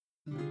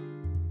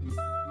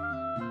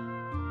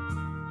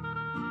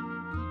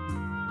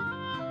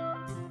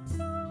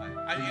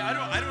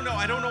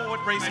I don't know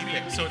what race he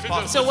picked, so it's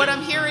possible. So what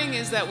I'm hearing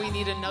is that we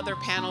need another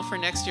panel for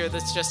next year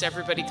that's just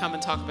everybody come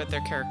and talk about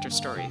their character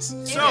stories.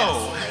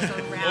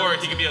 Or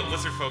he could be a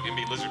lizard folk and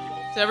be lizard people.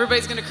 So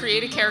everybody's going to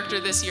create a character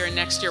this year, and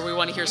next year we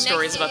want to hear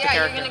stories about the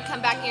character. You're going to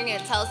come back and you're going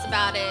to tell us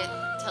about it,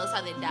 tell us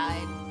how they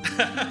died.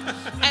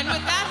 And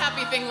with that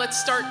happy thing, let's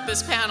start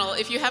this panel.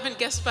 If you haven't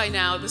guessed by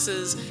now, this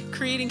is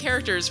creating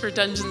characters for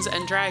Dungeons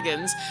and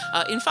Dragons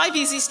in 5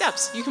 easy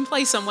steps. You can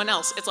play someone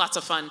else. It's lots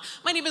of fun.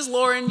 My name is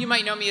Lauren. You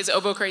might know me as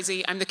Oboe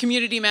Crazy. I'm the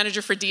community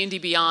manager for D&D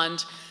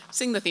Beyond.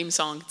 Sing the theme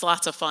song. It's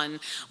lots of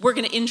fun. We're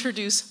going to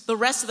introduce the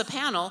rest of the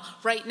panel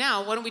right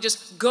now. Why don't we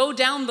just go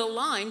down the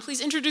line? Please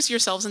introduce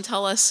yourselves and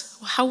tell us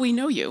how we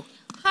know you.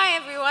 Hi,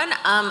 everyone.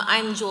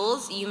 I'm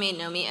Jules. You may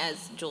know me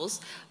as Jules.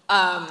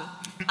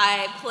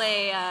 I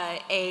play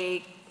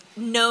a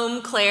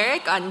gnome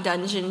cleric on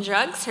Dungeon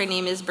Drugs. Her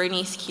name is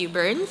Bernice Q.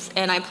 Burns,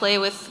 and I play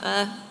with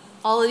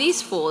all of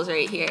these fools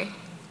right here.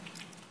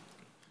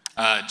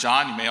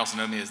 John, you may also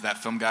know me as that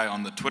film guy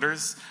on the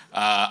Twitters.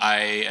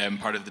 I am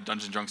part of the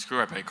Dungeon Drunks crew.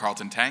 I play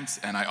Carlton Tanks,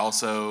 and I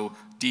also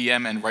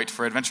DM and write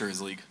for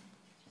Adventurers League.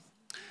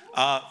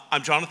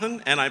 I'm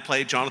Jonathan, and I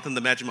play Jonathan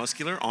the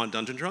Magimuscular on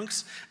Dungeon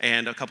Drunks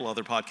and a couple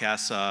other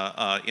podcasts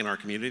in our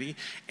community.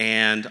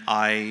 And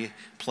I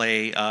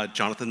play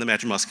Jonathan the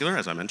Magimuscular,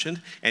 as I mentioned,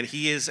 and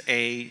he is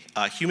a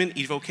human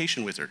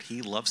evocation wizard.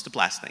 He loves to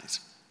blast things.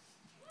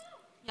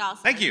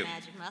 Thank you.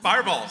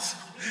 Fireballs.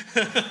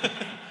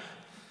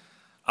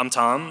 I'm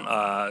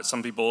Tom.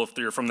 Some people, if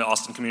you're from the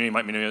Austin community,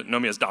 might know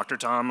me as Dr.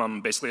 Tom.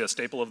 I'm basically a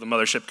staple of the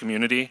Mothership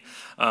community.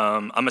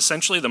 I'm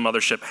essentially the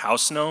Mothership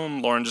house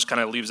gnome. Lauren just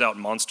kind of leaves out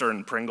Monster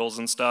and Pringles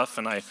and stuff,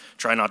 and I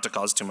try not to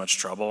cause too much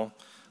trouble.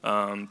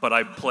 But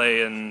I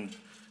play in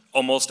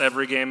almost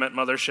every game at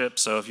Mothership,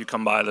 so if you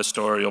come by the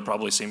store, you'll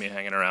probably see me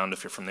hanging around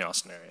if you're from the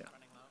Austin area.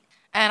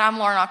 And I'm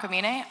Lauren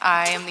Akamine.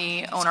 I am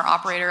the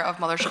owner-operator of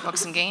Mothership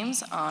Books and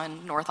Games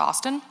on North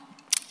Austin.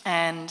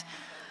 And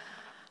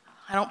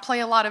I don't play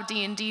a lot of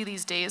D&D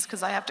these days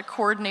because I have to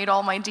coordinate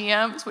all my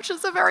DMs, which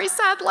is a very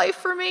sad life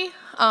for me.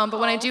 But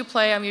when I do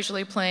play, I'm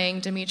usually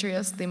playing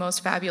Demetrius, the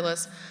most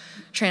fabulous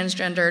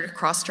transgendered,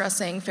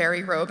 cross-dressing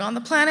fairy rogue on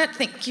the planet.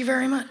 Thank you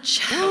very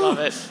much. I love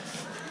it.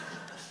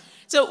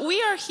 So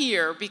we are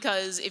here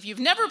because if you've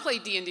never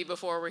played D&D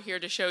before, we're here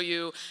to show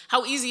you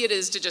how easy it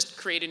is to just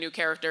create a new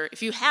character.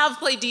 If you have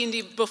played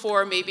D&D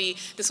before, maybe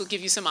this will give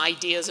you some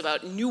ideas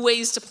about new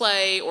ways to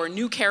play or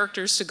new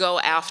characters to go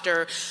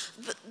after.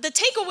 The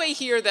takeaway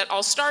here that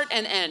I'll start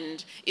and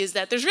end is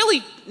that there's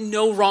really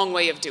no wrong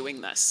way of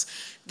doing this.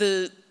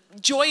 The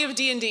joy of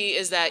D&D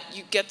is that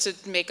you get to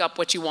make up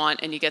what you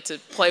want and you get to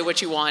play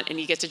what you want and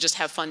you get to just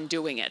have fun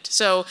doing it.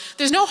 So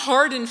there's no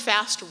hard and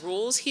fast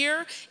rules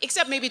here,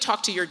 except maybe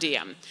talk to your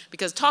DM,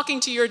 because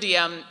talking to your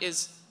DM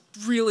is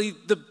really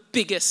the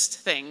biggest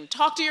thing.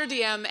 Talk to your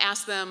DM,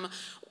 ask them,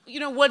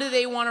 what do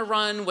they want to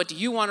run? What do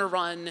you want to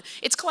run?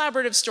 It's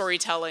collaborative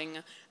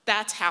storytelling.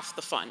 That's half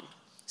the fun.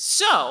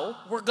 So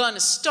we're going to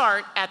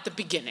start at the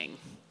beginning.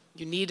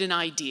 You need an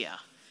idea.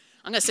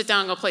 I'm going to sit down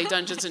and go play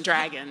Dungeons and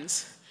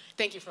Dragons.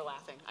 Thank you for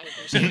laughing. I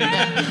appreciate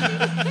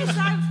that. Is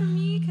that for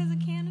me because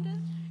of Canada?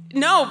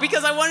 No,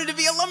 because I wanted to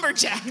be a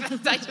lumberjack.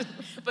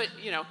 But,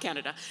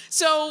 Canada.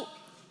 So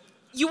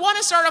you want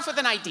to start off with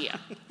an idea.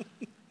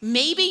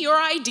 Maybe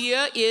your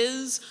idea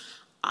is,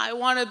 I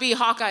want to be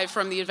Hawkeye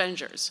from the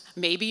Avengers.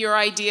 Maybe your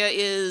idea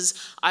is,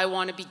 I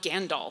want to be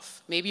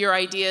Gandalf. Maybe your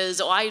idea is,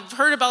 I've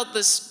heard about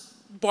this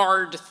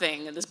bard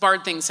thing, and this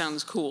bard thing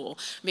sounds cool.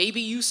 Maybe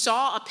you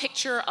saw a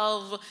picture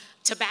of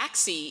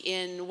Tabaxi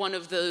in one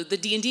of the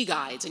D&D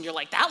guides, and you're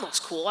like, that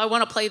looks cool, I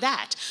want to play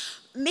that.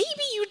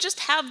 Maybe you just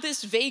have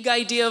this vague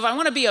idea of, I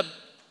want to be a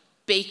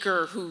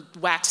baker who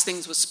whacks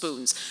things with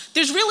spoons.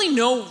 There's really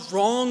no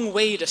wrong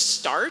way to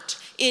start.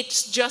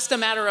 It's just a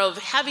matter of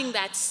having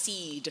that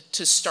seed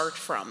to start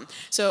from.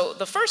 So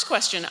the first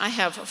question I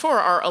have for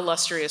our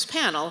illustrious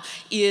panel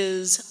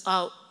is,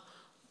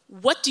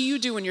 what do you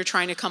do when you're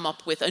trying to come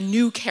up with a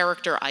new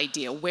character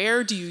idea?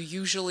 Where do you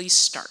usually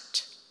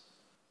start?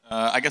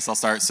 I guess I'll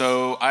start.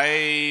 So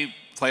I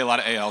play a lot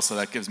of AL, so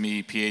that gives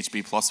me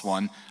PHB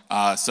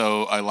 +1.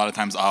 So a lot of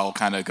times I'll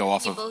kind of go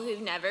off People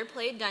who've never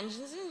played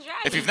Dungeons and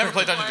Dragons. If you've never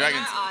played Dungeons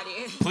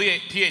and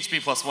Dragons,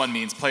 PHB +1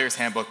 means Player's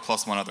Handbook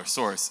plus one other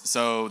source.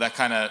 So that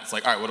kind of, it's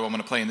like, all right, what do I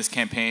want to play in this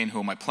campaign?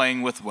 Who am I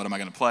playing with? What am I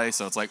going to play?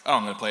 So it's like,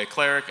 I'm going to play a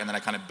cleric, and then I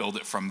kind of build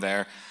it from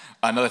there.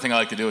 Another thing I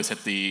like to do is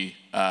hit the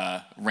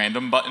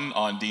random button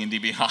on D&D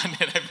Beyond,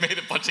 and I've made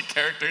a bunch of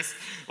characters,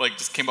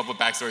 just came up with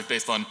backstories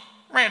based on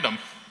random.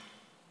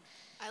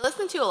 I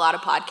listen to a lot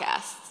of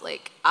podcasts.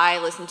 I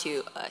listen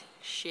to a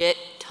shit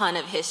ton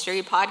of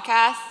history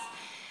podcasts.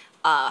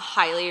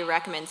 Highly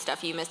recommend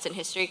Stuff You Missed in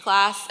History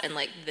Class and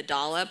The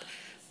Dollop.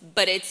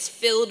 But it's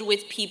filled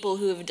with people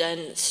who have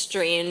done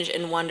strange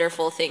and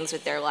wonderful things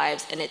with their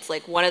lives. And it's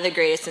one of the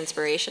greatest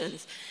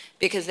inspirations,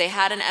 because they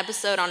had an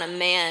episode on a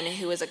man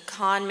who was a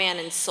con man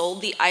and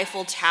sold the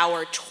Eiffel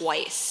Tower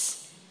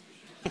twice.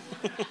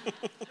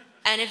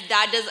 And if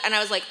that does, and I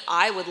was like,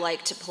 I would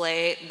like to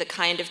play the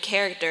kind of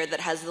character that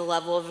has the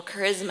level of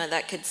charisma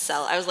that could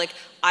sell. I was like,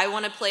 I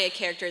want to play a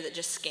character that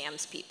just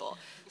scams people.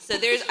 So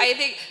I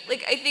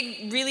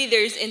think really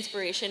there's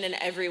inspiration in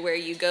everywhere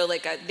you go.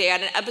 They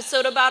had an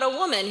episode about a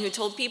woman who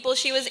told people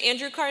she was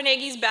Andrew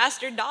Carnegie's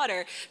bastard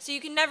daughter. So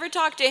you can never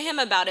talk to him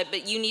about it,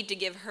 but you need to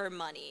give her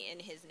money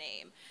in his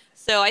name.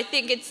 So I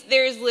think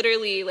there's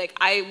literally,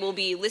 I will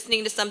be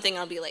listening to something,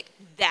 I'll be like,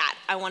 that,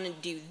 I want to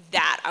do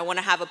that. I want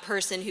to have a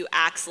person who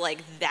acts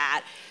like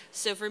that.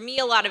 So for me,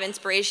 a lot of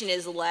inspiration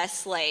is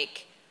less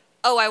like,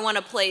 oh, I want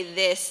to play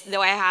this,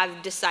 though I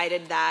have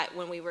decided that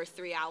when we were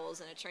 3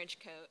 owls in a trench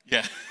coat.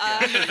 Yeah.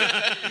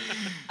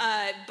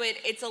 But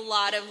it's a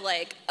lot of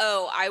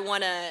I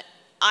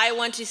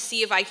want to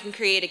see if I can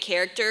create a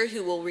character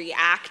who will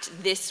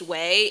react this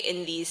way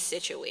in these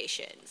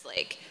situations.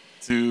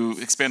 To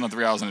expand on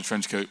 3 Owls in a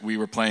Trench Coat, we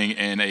were playing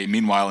in a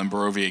Meanwhile in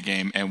Barovia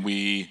game, and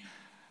we,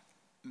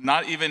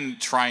 not even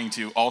trying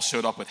to, all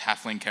showed up with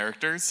halfling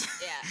characters.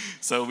 Yeah.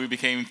 So we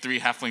became 3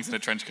 halflings in a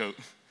trench coat.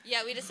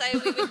 Yeah, we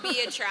decided we would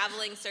be a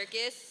traveling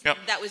circus Yep.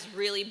 that was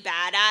really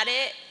bad at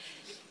it.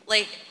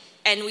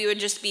 And we would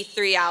just be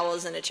 3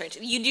 owls in a trench.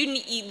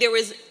 There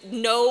was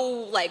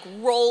no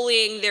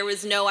rolling. There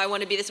was no I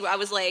want to be this way. I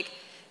was like,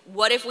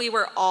 what if we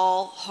were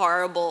all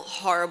horrible,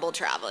 horrible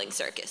traveling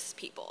circus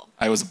people?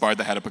 I was a bard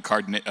that had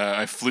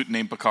a flute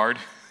named Picard.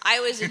 I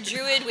was a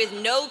druid with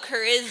no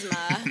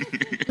charisma.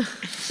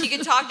 She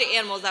could talk to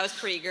animals. That was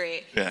pretty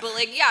great. Yeah. But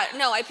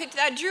I picked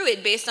that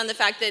druid based on the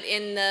fact that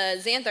in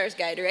the Xanthar's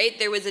Guide, right,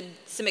 there was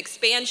some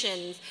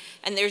expansions,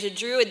 and there's a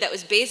druid that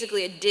was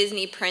basically a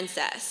Disney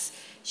princess.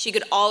 She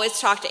could always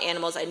talk to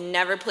animals. I'd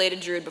never played a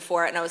druid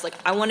before, and I was like,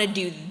 I want to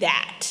do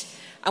that.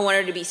 I want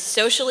her to be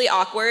socially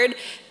awkward,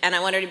 and I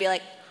want her to be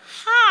like,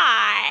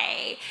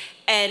 hi.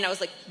 And I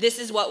was like, this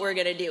is what we're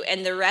gonna do.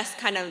 And the rest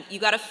you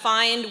gotta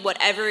find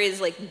whatever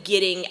is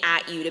getting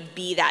at you to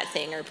be that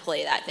thing or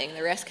play that thing.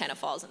 The rest kind of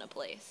falls into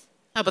place.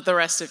 How about the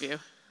rest of you?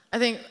 I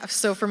think,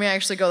 so for me, I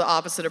actually go the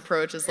opposite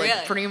approach. Is Really?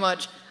 pretty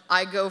much,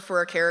 I go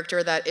for a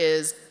character that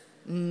is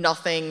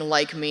nothing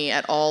like me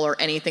at all or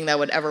anything that I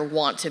would ever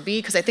want to be,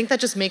 because I think that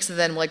just makes it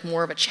then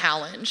more of a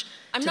challenge.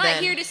 I'm not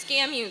here to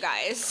scam you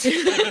guys.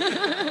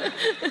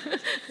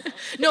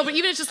 No, but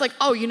even it's just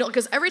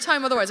because every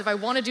time otherwise, if I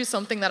want to do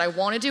something that I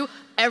want to do,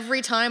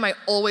 every time I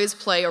always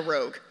play a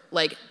rogue.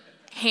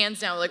 Hands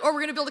down, we're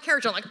going to build a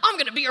character. I'm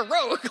going to be a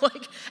rogue.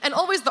 And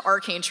always the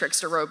arcane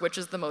trickster rogue, which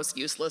is the most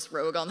useless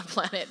rogue on the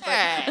planet.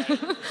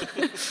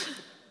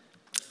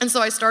 And so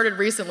I started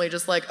recently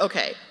just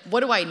okay,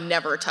 what do I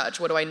never touch?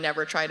 What do I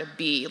never try to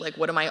be?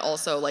 What am I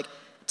also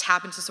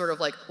tap into sort of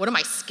what am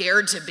I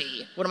scared to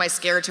be? What am I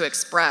scared to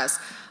express?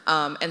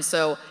 And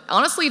so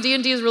honestly,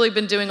 D&D has really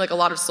been doing a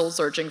lot of soul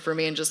searching for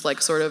me and just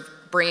sort of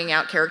bringing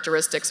out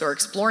characteristics or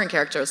exploring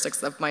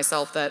characteristics of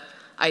myself that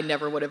I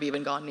never would have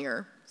even gone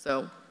near.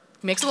 So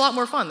it makes it a lot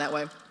more fun that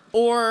way.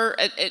 Or,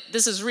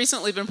 this has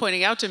recently been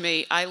pointing out to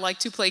me, I like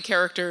to play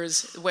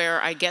characters where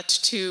I get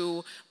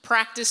to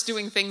practice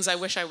doing things I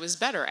wish I was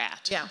better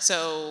at. Yeah.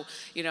 So,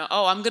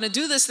 I'm going to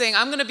do this thing.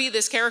 I'm going to be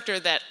this character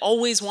that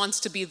always wants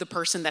to be the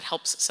person that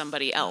helps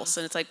somebody else.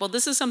 And it's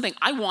this is something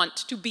I want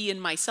to be in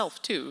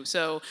myself too.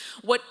 So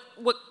what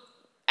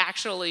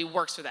actually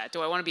works for that?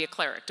 Do I want to be a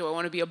cleric? Do I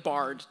want to be a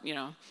bard?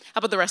 How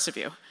about the rest of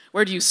you?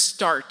 Where do you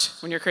start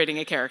when you're creating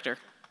a character?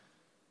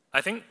 I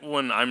think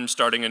when I'm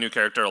starting a new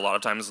character, a lot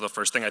of times the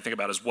first thing I think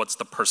about is what's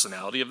the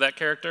personality of that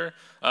character.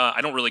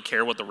 I don't really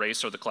care what the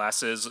race or the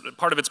class is.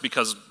 Part of it's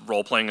because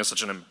role-playing is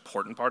such an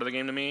important part of the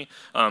game to me,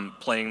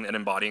 playing and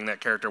embodying that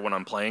character when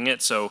I'm playing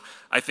it. So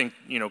I think,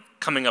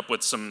 coming up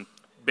with some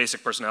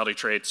basic personality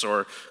traits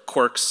or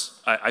quirks,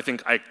 I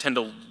think I tend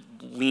to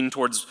lean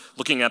towards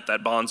looking at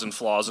that bonds and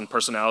flaws and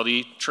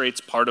personality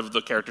traits part of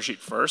the character sheet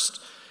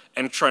first,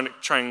 and trying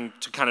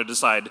to kind of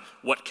decide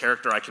what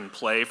character I can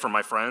play for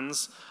my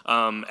friends,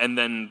 and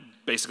then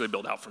basically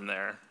build out from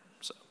there.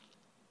 So.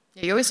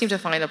 Yeah, you always seem to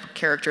find a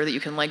character that you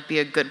can be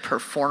a good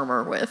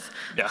performer with.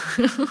 Yeah.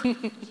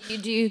 You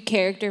do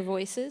character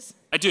voices?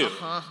 I do.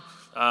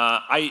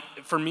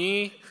 For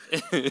me.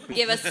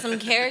 Give us some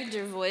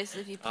character voice,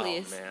 if you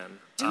please. Oh man.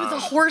 Do the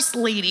horse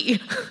lady.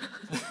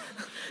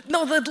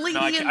 No, the lady.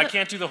 No, I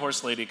can't do the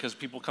horse lady because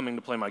people coming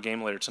to play my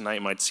game later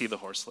tonight might see the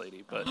horse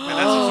lady. But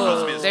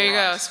There you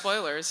go.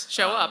 Spoilers.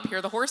 Show up.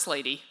 Hear the horse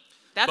lady.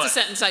 That's a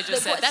sentence I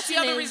just said. That's the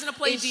other reason to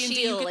play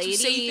D&D. You get to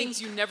say things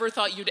you never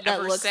thought you'd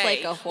ever looks say.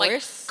 like a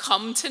horse?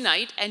 Come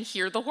tonight and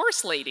hear the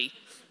horse lady.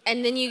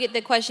 And then you get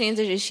the question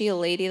answered, is she a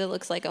lady that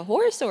looks like a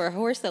horse or a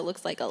horse that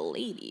looks like a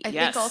lady? I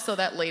think also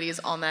that lady's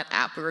on that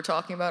app we were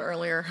talking about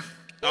earlier.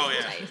 Oh,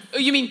 yeah. Nice. Oh,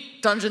 you mean?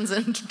 Dungeons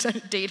and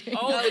dating.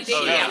 Oh, the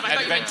dating app. I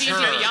thought you meant D&D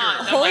Adventure.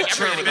 Beyond. I'm like,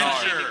 Horse everything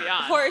about D&D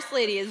Beyond. Horse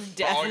lady is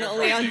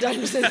definitely on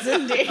Dungeons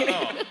and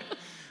Dating.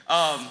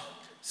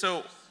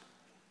 So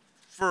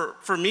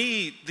for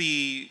me,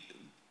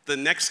 the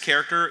next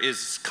character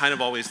is kind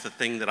of always the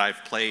thing that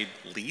I've played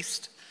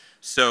least.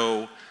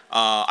 So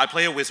I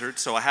play a wizard,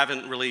 so I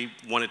haven't really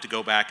wanted to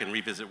go back and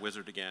revisit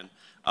wizard again.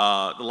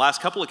 The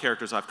last couple of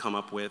characters I've come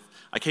up with,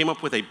 I came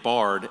up with a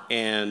bard,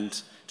 and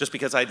just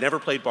because I'd never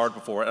played bard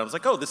before, and I was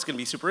like, oh, this is going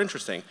to be super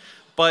interesting.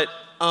 But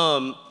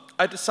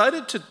I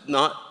decided to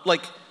not,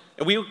 like,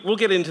 we'll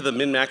get into the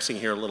min-maxing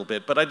here a little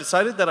bit, but I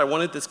decided that I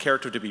wanted this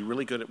character to be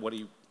really good at what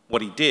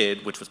he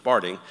did, which was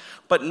barding,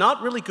 but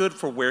not really good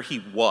for where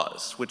he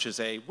was, which is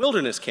a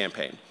wilderness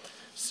campaign.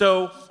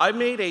 So I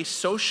made a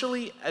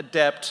socially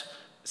adept,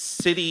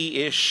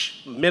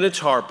 city-ish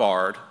Minotaur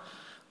bard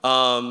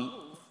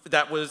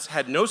that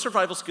had no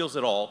survival skills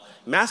at all,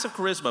 massive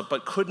charisma,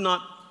 but could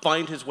not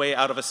find his way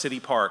out of a city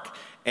park,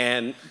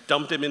 and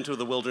dumped him into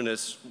the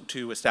wilderness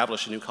to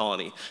establish a new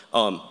colony.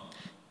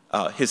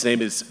 His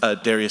name is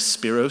Darius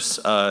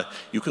Spiros.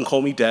 You can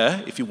call me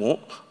Dare if you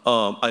want.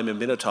 I'm a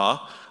Minotaur.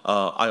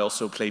 I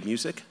also play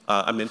music.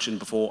 I mentioned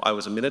before I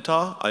was a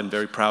Minotaur. I'm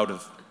very proud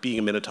of being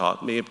a Minotaur.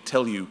 May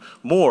tell you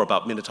more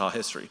about Minotaur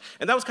history.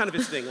 And that was kind of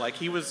his thing. Like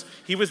he was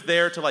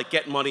there to like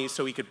get money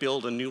so he could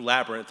build a new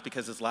labyrinth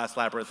because his last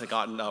labyrinth had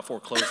gotten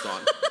foreclosed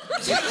on.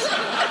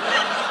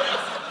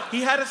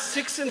 He had a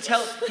 6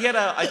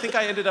 I think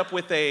I ended up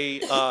with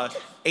a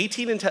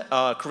 18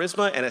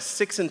 charisma and a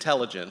 6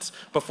 intelligence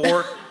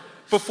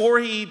before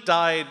he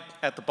died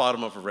at the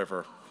bottom of a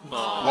river.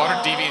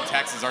 Water deviant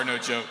taxes are no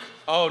joke.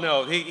 Oh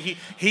no,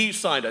 he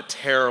signed a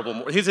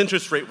terrible. His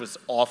interest rate was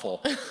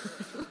awful,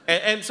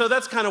 and so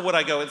that's kind of what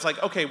I go. It's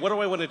like, okay, what do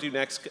I want to do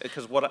next?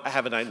 Because what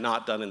haven't I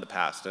not done in the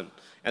past,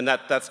 and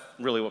that's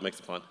really what makes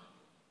it fun.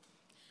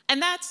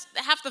 And that's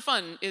half the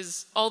fun.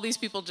 Is all these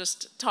people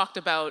just talked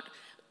about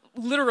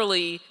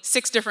literally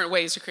 6 different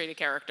ways to create a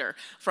character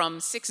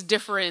from 6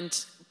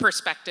 different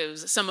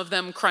perspectives, some of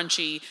them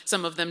crunchy,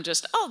 some of them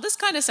just, oh, this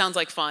kind of sounds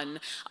like fun.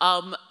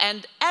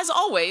 And as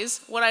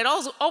always, what I'd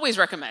always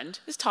recommend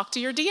is talk to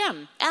your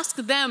DM. Ask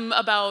them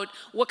about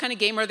what kind of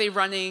game are they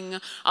running.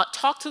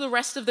 Talk to the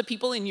rest of the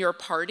people in your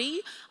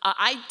party.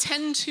 I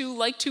tend to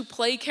like to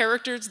play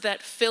characters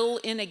that fill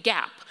in a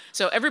gap.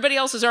 So everybody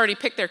else has already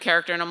picked their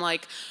character, and I'm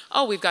like,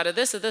 oh, we've got a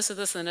this, a this, a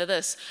this, and a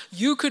this.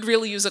 You could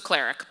really use a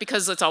cleric,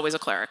 because it's always a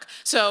cleric.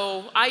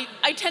 So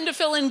I tend to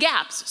fill in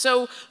gaps.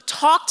 So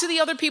talk to the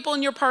other people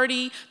in your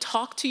party,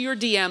 talk to your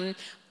DM.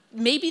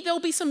 Maybe there'll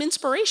be some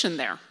inspiration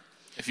there.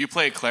 If you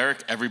play a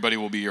cleric, everybody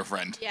will be your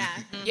friend. Yeah.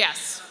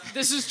 Yes,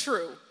 this is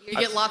true. You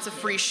get lots of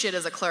free shit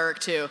as a cleric,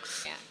 too.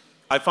 Yeah.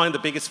 I find the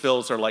biggest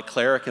fills are like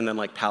cleric and then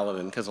like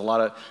paladin, because a lot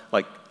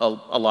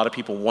of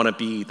people want to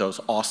be those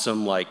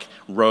awesome like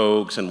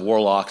rogues and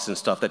warlocks and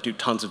stuff that do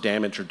tons of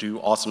damage or do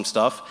awesome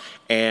stuff,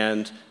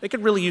 and they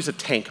could really use a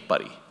tank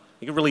buddy.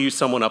 You could really use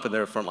someone up in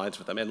their front lines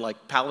with them, and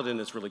like paladin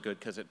is really good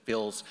because it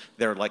feels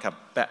they're like a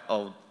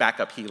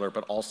backup healer,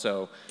 but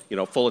also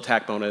full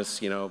attack bonus,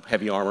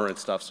 heavy armor and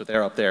stuff. So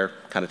they're up there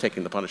kind of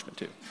taking the punishment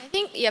too. I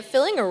think,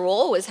 filling a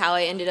role was how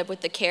I ended up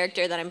with the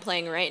character that I'm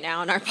playing right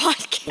now on our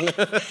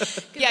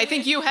podcast. Yeah, I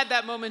think you had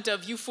that moment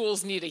of, you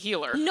fools need a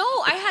healer. No,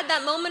 I had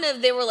that moment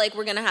of, they were like,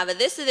 we're going to have a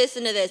this, a this,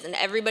 and a this, and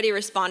everybody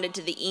responded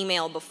to the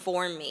email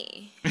before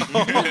me. And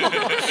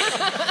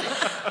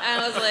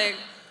I was like,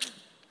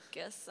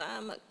 guess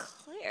I'm a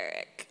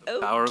cleric. Okay.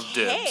 Power of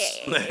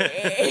dibs.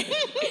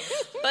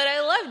 But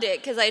I loved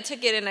it because I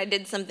took it and I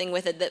did something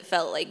with it that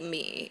felt like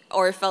me,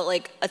 or felt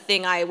like a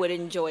thing I would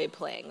enjoy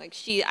playing. Like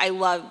I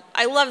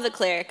love the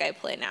cleric I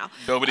play now.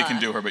 Nobody can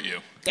do her but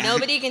you.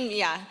 Nobody can,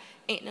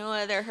 ain't no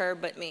other her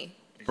but me.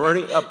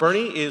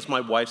 Bernie is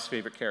my wife's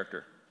favorite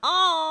character.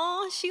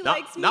 Oh, she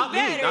likes me not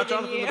better me, not than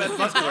Jonathan you. the Bad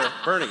Muscular.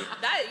 Bernie.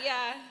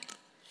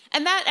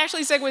 And that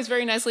actually segues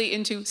very nicely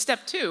into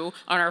step 2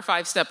 on our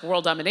 5-step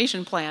world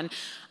domination plan.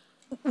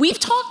 We've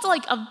talked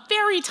like a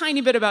very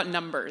tiny bit about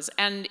numbers,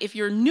 and if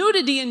you're new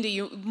to D&D,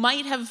 you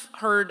might have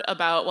heard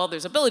about, well,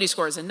 there's ability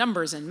scores and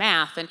numbers and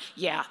math, and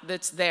yeah,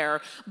 that's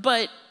there.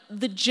 But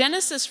the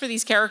genesis for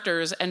these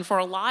characters and for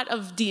a lot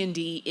of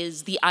D&D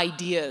is the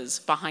ideas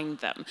behind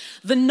them.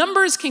 The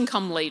numbers can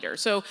come later.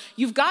 So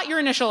you've got your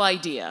initial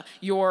idea.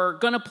 You're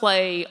going to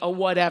play a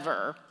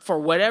whatever for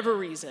whatever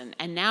reason,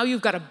 and now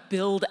you've got to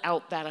build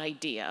out that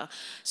idea.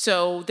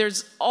 So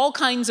there's all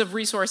kinds of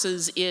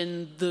resources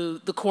in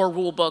the core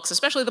rule books,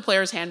 especially the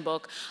player's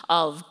handbook,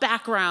 of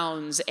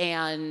backgrounds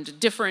and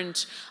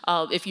different,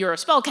 if you're a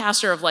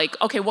spellcaster, of like,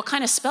 okay, what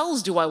kind of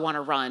spells do I want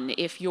to run?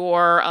 If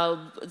you're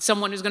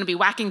someone who's going to be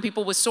whacking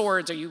people with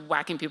swords, are you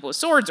whacking people with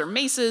swords or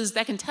maces?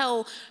 That can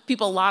tell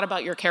people a lot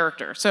about your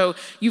character. So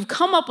you've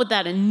come up with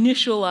that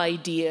initial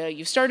idea.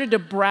 You've started to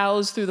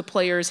browse through the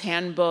player's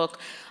handbook.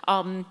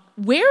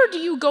 Where do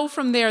you go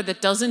from there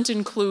that doesn't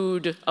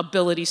include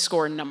ability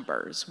score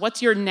numbers?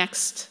 What's your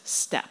next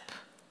step?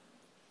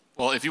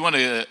 Well, if you want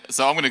to,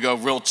 so I'm going to go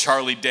real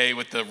Charlie Day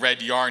with the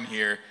red yarn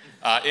here.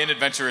 In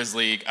Adventurers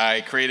League, I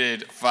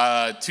created,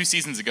 2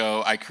 seasons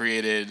ago, I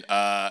created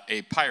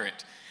a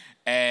pirate.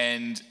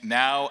 And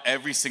now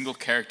every single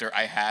character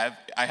I have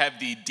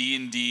the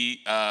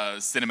D&D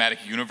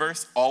cinematic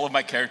universe. All of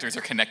my characters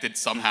are connected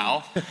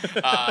somehow.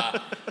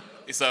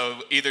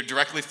 So either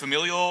directly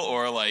familial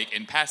or like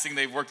in passing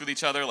they've worked with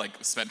each other, like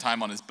spent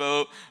time on his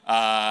boat.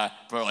 But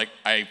like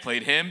I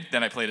played him,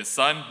 then I played his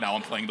son. Now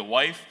I'm playing the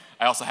wife.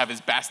 I also have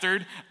his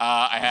bastard.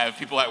 I have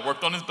people that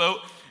worked on his boat.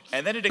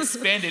 And then it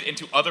expanded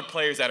into other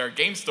players at our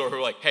game store who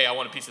were like, hey, I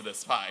want a piece of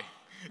this pie.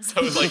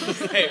 So it was like,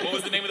 hey, what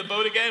was the name of the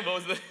boat again?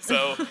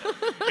 So,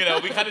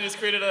 we kind of just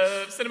created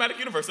a cinematic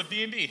universe of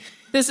D&D.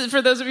 This is,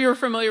 for those of you who are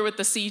familiar with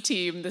the C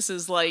Team, this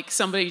is like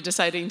somebody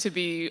deciding to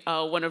be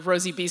one of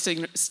Rosie Bee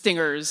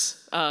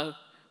Stinger's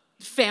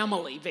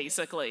family,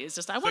 basically. It's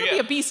just, I want to be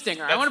a bee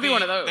stinger. I want to be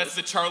one of those. That's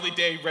the Charlie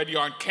Day Red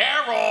Yarn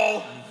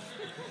Carol.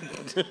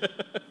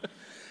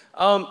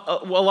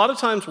 Well, a lot of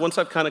times, once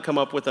I've kind of come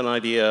up with an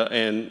idea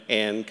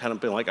and kind of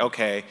been like,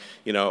 okay,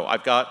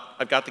 I've got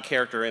the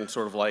character in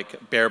sort of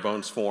like bare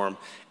bones form.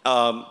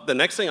 The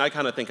next thing I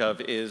kind of think of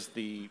is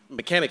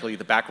mechanically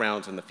the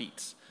backgrounds and the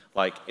feats.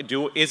 Like,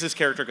 is this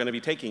character going to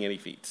be taking any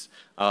feats?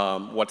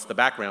 What's the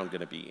background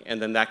going to be?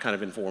 And then that kind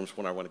of informs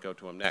when I want to go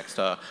to him next.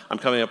 I'm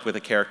coming up with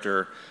a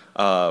character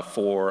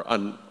for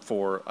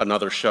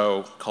another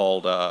show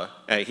called,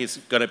 he's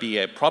going to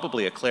be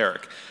probably a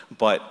cleric,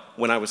 but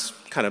when I was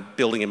kind of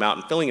building him out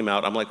and filling him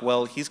out, I'm like,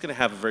 well, he's going to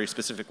have a very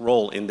specific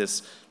role in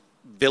this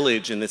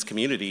village, in this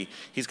community.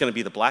 He's going to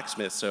be the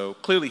blacksmith, so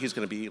clearly he's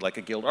going to be like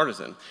a guild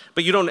artisan.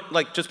 But you don't,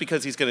 like, just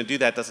because he's going to do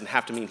that doesn't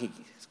have to mean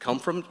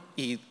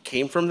he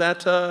came from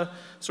that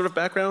sort of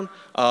background.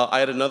 I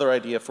had another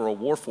idea for a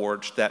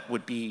warforged that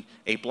would be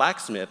a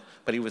blacksmith,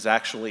 but he was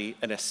actually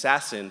an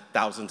assassin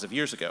thousands of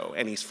years ago,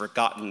 and he's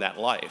forgotten that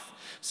life.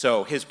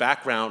 So his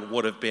background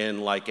would have been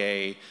like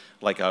a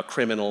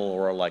criminal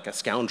or like a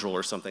scoundrel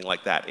or something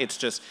like that. It's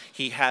just,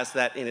 he has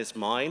that in his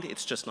mind.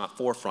 It's just not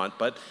forefront.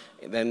 But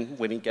then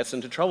when he gets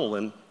into trouble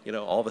and,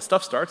 all the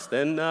stuff starts,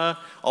 then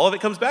all of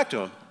it comes back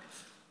to him.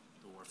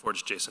 The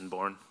Warforged Jason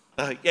Bourne.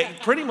 Yeah,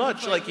 pretty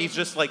much. Like, he's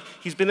just like,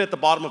 he's been at the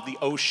bottom of the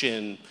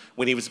ocean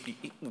when he was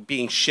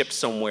being shipped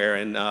somewhere,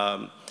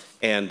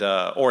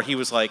 or he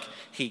was like,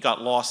 he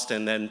got lost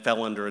and then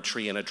fell under a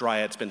tree and a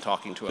dryad's been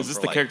talking to him. Is this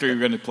the character you're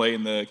going to play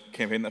in the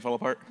campaign that fell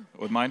apart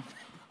with mine?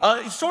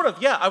 Sort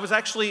of, yeah. I was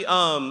actually,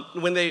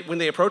 when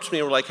they approached me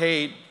and were like,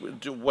 hey,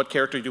 what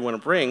character do you want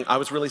to bring? I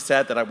was really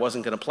sad that I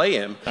wasn't going to play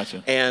him.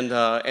 Gotcha.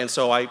 And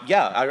so I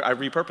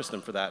repurposed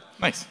him for that.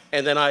 Nice.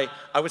 And then I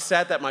was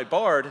sad that my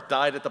bard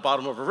died at the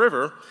bottom of a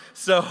river.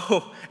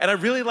 So, and I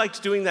really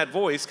liked doing that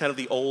voice, kind of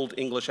the old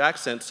English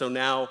accent. So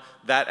now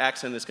that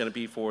accent is going to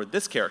be for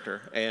this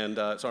character. And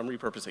so I'm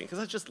repurposing because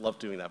I just love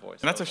doing that voice.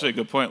 And that's actually a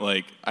good point.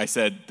 Like I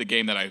said, the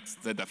game that I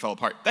said that fell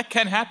apart, that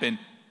can happen.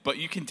 But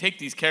you can take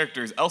these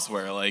characters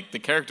elsewhere. Like, the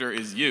character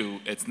is you.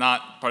 It's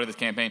not part of this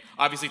campaign.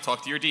 Obviously,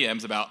 talk to your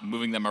DMs about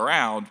moving them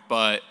around,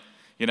 but,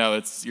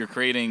 you're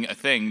creating a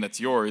thing that's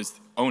yours.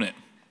 Own it.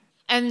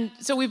 And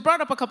so we've brought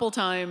up a couple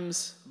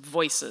times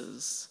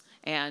voices.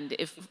 And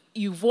if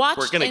you've watched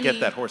We're going to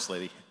get that horse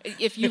lady.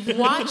 If you've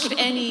watched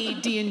any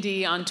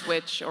D&D on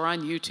Twitch or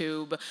on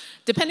YouTube,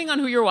 depending on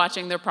who you're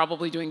watching, they're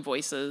probably doing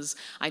voices.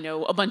 I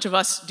know a bunch of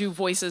us do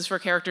voices for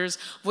characters.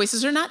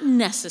 Voices are not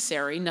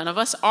necessary. None of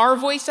us are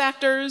voice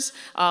actors.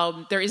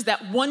 There is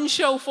that one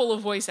show full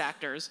of voice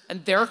actors,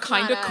 and they're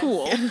kind of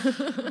cool.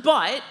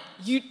 But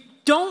you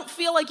don't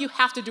feel like you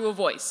have to do a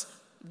voice.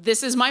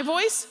 This is my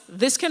voice.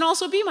 This can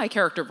also be my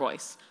character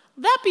voice.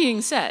 That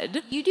being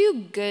said, you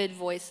do good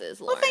voices,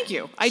 Lauren. Well, thank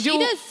you. She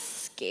does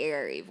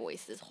scary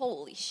voices.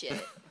 Holy shit.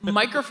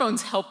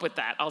 Microphones help with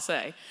that, I'll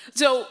say.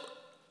 So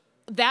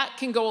that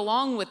can go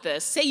along with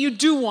this. Say you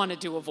do want to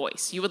do a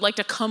voice. You would like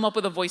to come up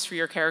with a voice for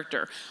your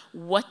character.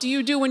 What do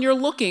you do when you're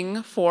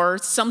looking for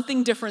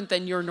something different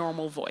than your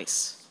normal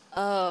voice?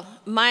 So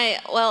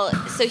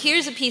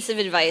here's a piece of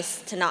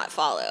advice to not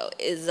follow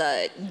is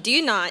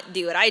do not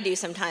do what I do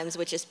sometimes,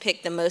 which is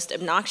pick the most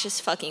obnoxious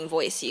fucking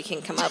voice you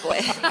can come up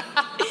with.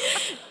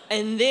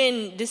 And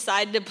then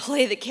decide to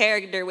play the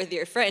character with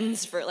your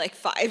friends for like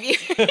 5 years.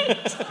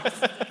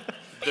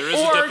 There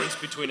is a difference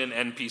between an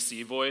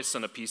NPC voice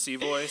and a PC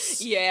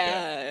voice.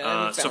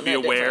 Yeah. So be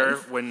aware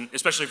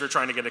especially if you're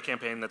trying to get a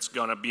campaign that's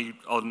gonna be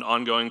an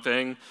ongoing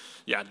thing.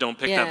 Yeah, don't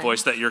pick that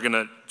voice that you're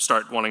gonna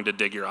start wanting to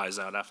dig your eyes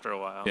out after a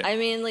while. Yeah. I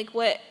mean, like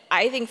what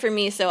I think for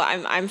me, so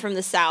I'm from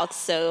the South,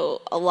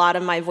 so a lot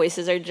of my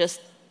voices are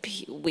just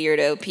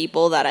weirdo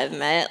people that I've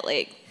met.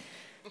 Like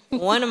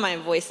one of my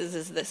voices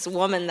is this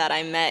woman that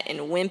I met in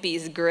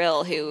Wimpy's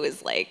Grill who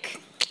was like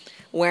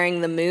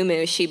wearing the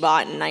muumuu she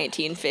bought in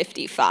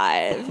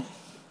 1955.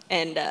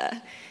 And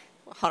hold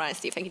on, I'll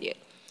see if I can do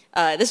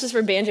it. This was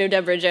for Banjo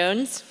Deborah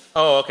Jones.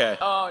 Oh, okay.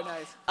 Oh,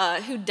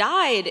 nice. Who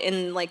died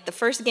in like the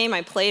first game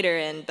I played her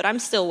in, but I'm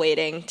still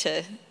waiting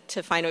to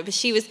find her. But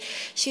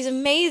she's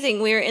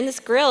amazing. We were in this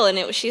grill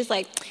and she was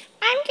like,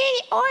 I'm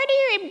gonna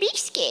order a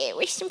biscuit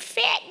with some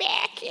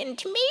fatback and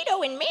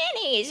tomato and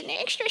mayonnaise and an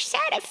extra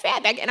side of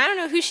fatback. And I don't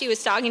know who she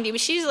was talking to,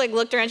 but she just like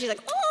looked around. She's like,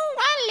 oh,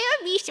 I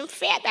love me some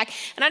fatback.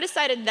 And I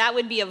decided that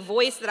would be a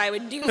voice that I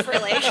would do for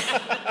like.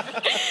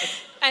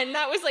 And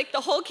that was like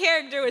the whole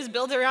character was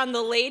built around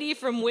the lady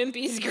from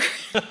Wimpy's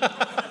Grill.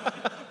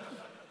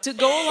 To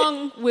go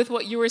along with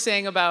what you were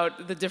saying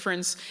about the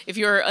difference, if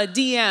you're a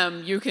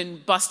DM, you can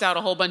bust out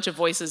a whole bunch of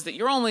voices that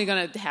you're only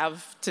going to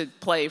have to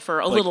play for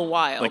a little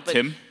while. Like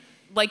Tim?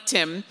 Like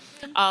Tim.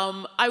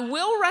 I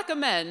will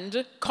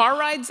recommend car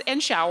rides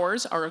and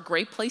showers are a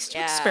great place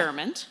to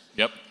experiment.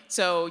 Yep.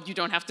 So you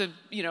don't have to,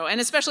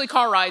 and especially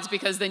car rides,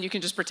 because then you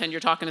can just pretend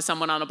you're talking to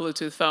someone on a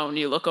Bluetooth phone.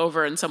 You look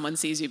over and someone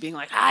sees you being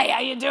like, "Hi,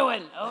 how you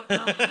doing?" Oh,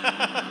 no.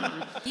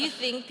 Do you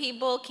think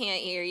people can't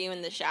hear you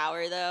in the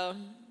shower, though?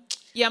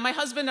 Yeah, my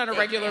husband on a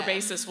regular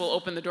basis will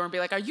open the door and be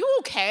like, "Are you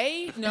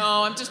okay?"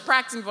 "No, I'm just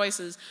practicing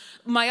voices."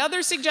 My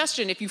other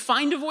suggestion, if you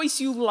find a voice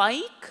you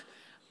like,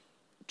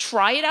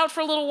 try it out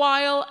for a little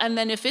while, and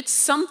then if it's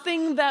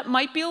something that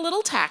might be a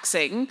little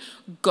taxing,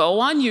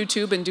 go on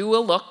YouTube and do a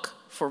look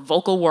for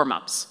vocal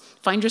warm-ups.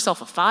 Find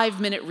yourself a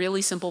 5-minute,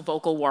 really simple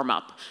vocal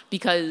warm-up,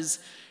 because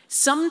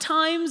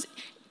sometimes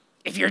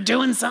if you're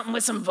doing something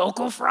with some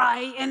vocal fry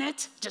in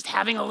it, just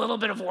having a little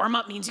bit of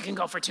warm-up means you can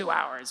go for 2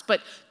 hours.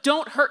 But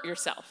don't hurt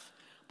yourself.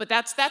 But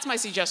that's my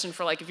suggestion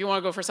for, like, if you want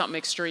to go for something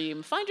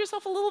extreme, find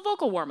yourself a little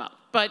vocal warm-up.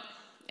 But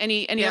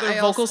any other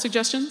vocal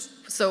suggestions?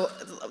 So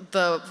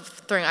the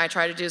thing I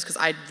try to do is, because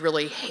I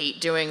really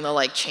hate doing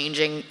the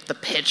changing the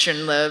pitch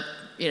and the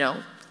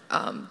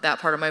that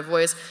part of my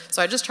voice.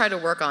 So I just try to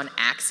work on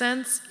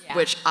accents,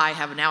 which I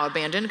have now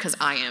abandoned because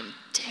I am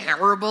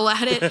terrible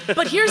at it.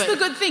 But here's the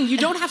good thing. You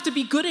don't have to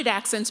be good at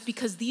accents,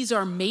 because these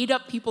are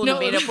made-up people in a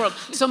made-up world.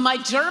 So my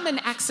German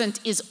accent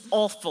is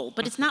awful,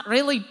 but it's not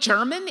really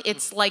German.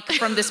 It's like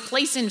from this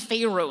place in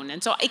Faerun,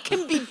 and so it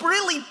can be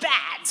really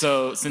bad.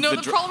 So since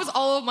the problem is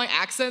all of my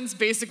accents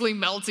basically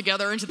meld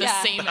together into the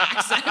same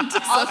accent.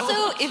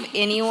 Also, if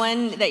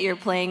anyone that you're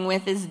playing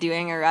with is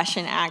doing a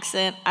Russian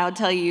accent, I'll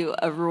tell you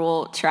a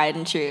rule, tried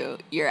and true.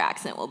 Your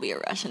accent will be a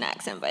Russian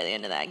accent by the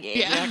end of that game.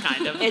 Yeah,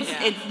 kind of.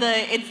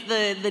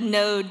 It's the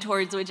node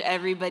towards which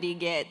everybody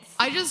gets.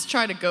 I just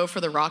try to go for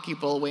the Rocky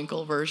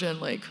Bullwinkle version,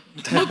 look,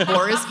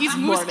 Boris, he's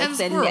moose and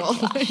squirrel.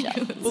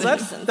 Well,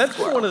 that's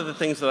one of the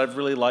things that I've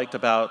really liked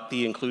about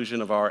the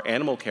inclusion of our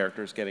animal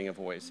characters getting a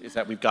voice, is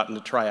that we've gotten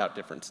to try out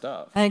different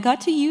stuff. I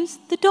got to use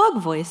the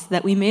dog voice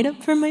that we made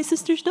up for my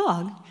sister's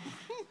dog.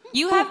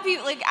 You have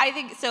people, I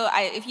think,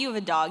 if you have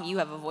a dog, you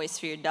have a voice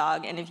for your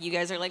dog, and if you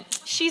guys are like,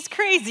 "She's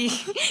crazy,"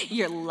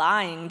 you're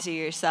lying to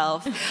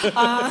yourself. Raise your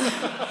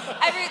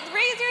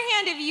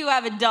hand if you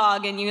have a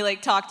dog and you,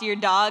 talk to your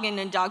dog in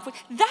a dog voice.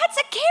 That's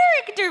a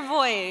character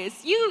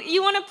voice.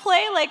 You want to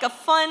play, a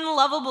fun,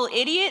 lovable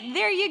idiot?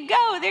 There you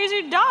go. There's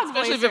your dog voice.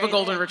 Especially if you have a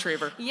golden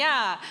retriever.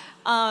 Yeah.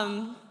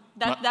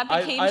 That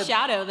became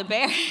Shadow the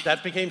bear.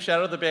 That became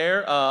Shadow the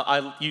bear.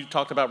 You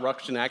talked about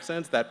Russian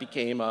accents. That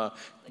became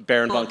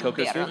Baron von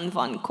Kokosnoot. Baron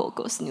von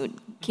Kokosnoot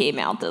came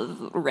out of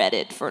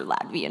Reddit for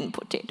Latvian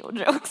potato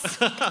jokes.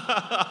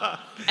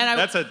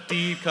 That's a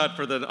deep cut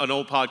for an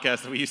old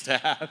podcast that we used to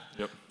have.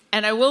 Yep.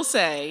 And I will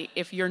say,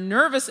 if you're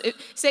nervous,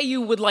 say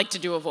you would like to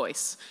do a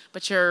voice,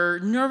 but you're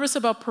nervous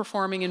about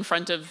performing in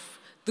front of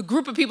the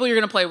group of people you're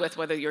going to play with,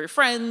 whether you're your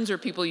friends or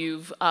people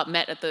you've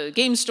met at the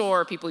game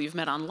store or people you've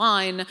met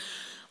online,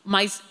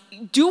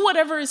 do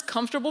whatever is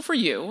comfortable for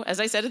you. As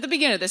I said at the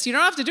beginning of this, you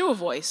don't have to do a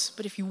voice,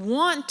 but if you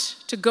want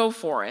to go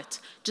for it,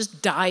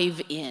 just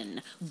dive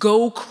in.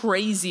 Go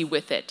crazy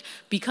with it,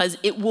 because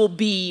it will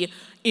be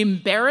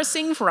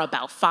embarrassing for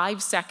about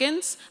 5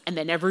 seconds, and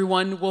then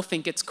everyone will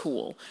think it's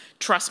cool.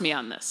 Trust me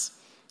on this.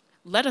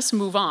 Let us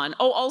move on.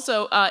 Oh,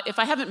 also, if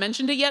I haven't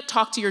mentioned it yet,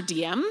 talk to your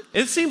DM.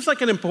 It seems like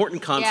an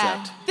important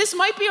concept. Yeah. This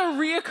might be a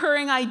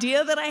reoccurring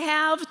idea that I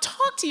have.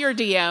 Talk to your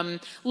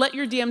DM. Let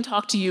your DM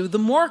talk to you. The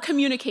more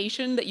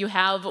communication that you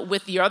have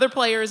with your other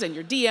players and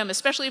your DM,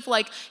 especially if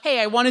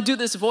hey, I want to do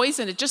this voice,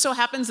 and it just so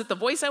happens that the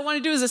voice I want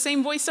to do is the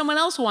same voice someone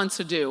else wants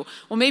to do.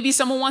 Well, maybe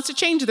someone wants to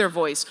change their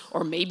voice,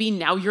 or maybe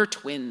now you're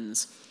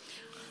twins.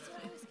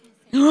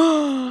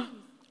 All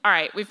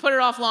right, we've put it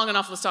off long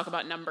enough. Let's talk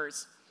about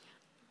numbers.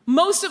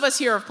 Most of us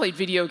here have played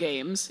video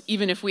games,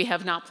 even if we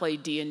have not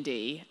played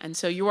D&D, and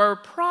so you are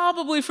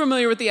probably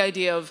familiar with the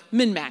idea of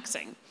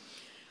min-maxing.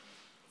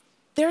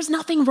 There's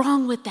nothing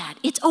wrong with that.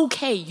 It's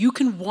okay. You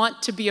can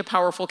want to be a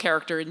powerful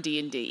character in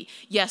D&D.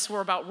 Yes,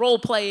 we're about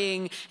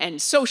role-playing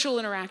and social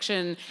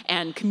interaction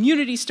and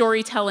community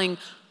storytelling,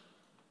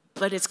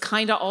 but it's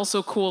kind of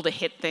also cool to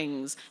hit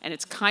things, and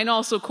it's kind of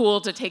also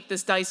cool to take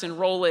this dice and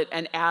roll it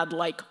and add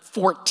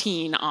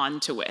 14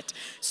 onto it.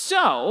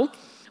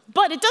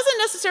 But it doesn't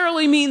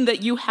necessarily mean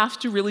that you have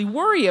to really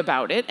worry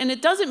about it, and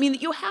it doesn't mean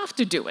that you have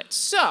to do it.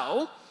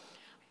 So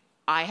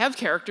I have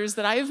characters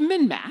that I have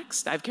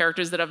min-maxed. I have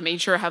characters that I've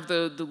made sure have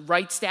the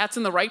right stats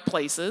in the right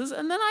places,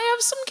 and then I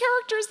have some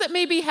characters that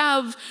maybe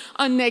have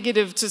a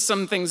negative to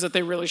some things that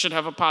they really should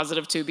have a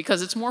positive to,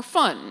 because it's more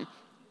fun.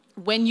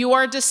 When you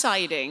are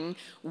deciding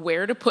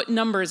where to put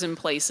numbers in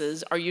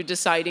places, are you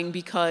deciding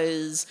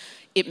because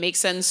it makes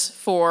sense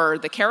for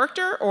the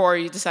character, or are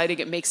you deciding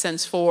it makes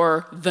sense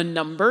for the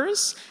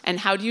numbers?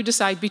 And how do you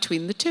decide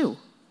between the two?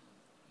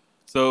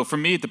 So for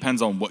me, it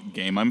depends on what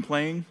game I'm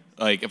playing.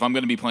 If I'm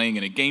going to be playing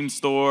in a game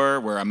store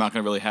where I'm not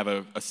going to really have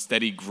a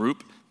steady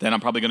group, then I'm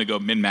probably going to go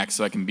min-max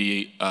so I can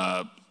be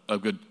a a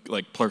good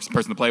like person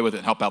to play with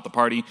and help out the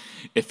party.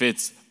 If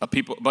it's a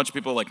bunch of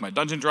people like my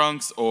Dungeon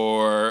Drunks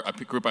or a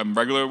group I'm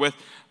regular with,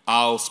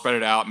 I'll spread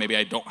it out. Maybe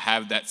I don't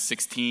have that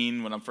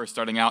 16 when I'm first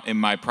starting out in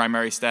my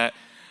primary stat.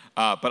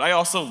 But I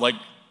also like,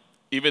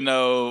 even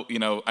though,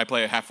 I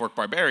play a half-orc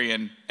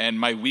barbarian and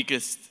my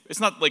weakest,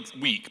 it's not like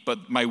weak,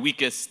 but my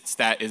weakest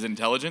stat is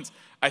intelligence,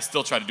 I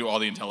still try to do all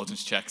the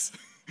intelligence checks.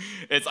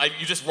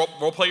 You just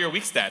role play your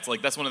weak stats.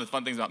 Like, that's one of the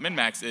fun things about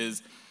min-max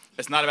is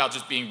it's not about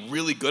just being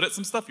really good at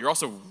some stuff, you're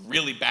also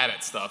really bad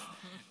at stuff.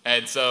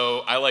 And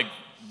so I like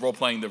role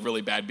playing the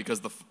really bad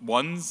because the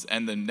ones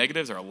and the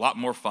negatives are a lot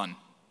more fun.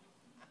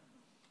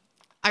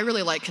 I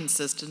really like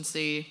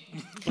consistency,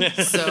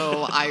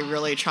 so I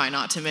really try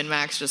not to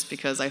min-max just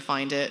because I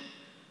find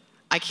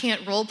I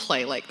can't role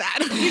play like that.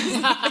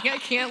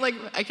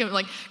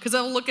 Because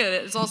I'll look at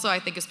it. It's also, I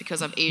think it's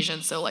because I'm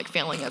Asian, so like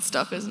failing at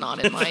stuff is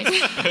not in my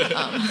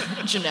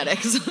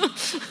genetics.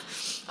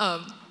 So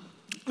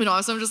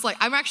I'm just like,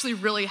 I'm actually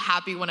really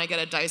happy when I get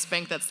a dice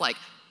bank that's like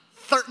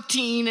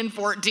 13 and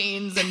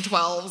 14s and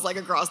 12s like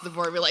across the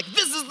board. Be like,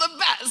 this is the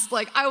best.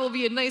 Like, I will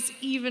be a nice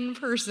even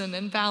person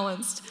and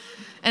balanced.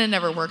 And it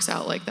never works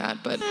out like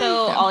that, but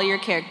so all your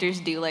characters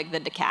do like the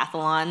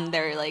decathlon.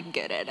 They're like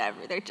good at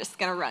everything. They're just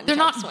gonna run. They're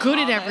not good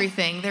at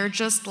everything. They're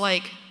just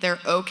like they're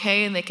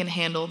okay and they can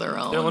handle their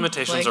own. Their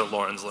limitations are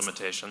Lauren's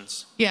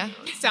limitations. Yeah.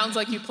 Sounds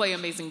like you play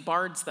amazing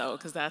bards though,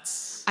 because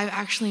that's. I've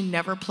actually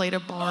never played a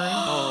bard.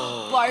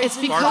 Bards it's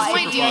because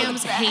my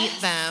DMs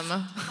hate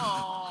them.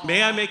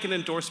 May I make an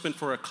endorsement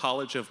for a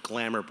College of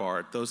Glamour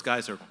bard? Those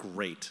guys are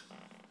great.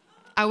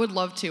 I would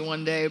love to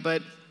one day,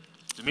 but.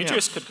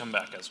 Demetrius could come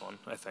back as one,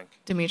 I think.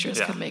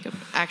 Demetrius could make him.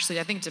 Actually,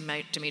 I think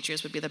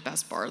Demetrius would be the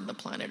best bard on the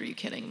planet. Are you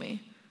kidding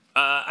me?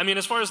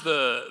 As far as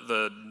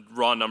the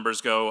raw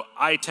numbers go,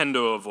 I tend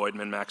to avoid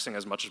min-maxing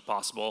as much as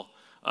possible.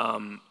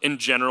 In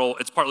general,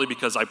 it's partly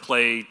because I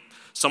play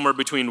somewhere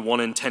between 1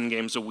 and 10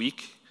 games a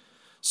week.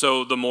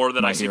 So the more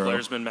that I see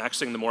players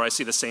min-maxing, the more I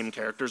see the same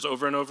characters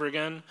over and over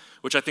again,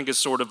 which I think is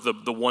sort of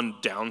the one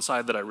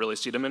downside that I really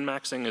see to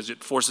min-maxing, is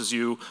it forces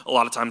you a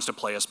lot of times to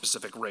play a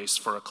specific race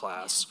for a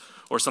class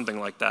or something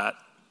like that.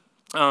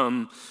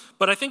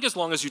 But I think as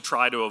long as you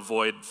try to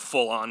avoid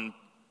full-on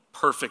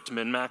perfect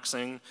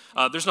min-maxing,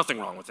 there's nothing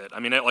wrong with it.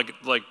 I mean,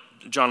 like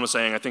John was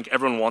saying, I think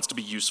everyone wants to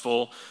be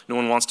useful. No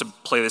one wants to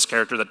play this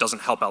character that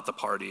doesn't help out the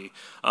party.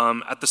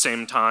 At the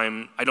same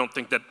time, I don't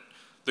think that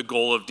the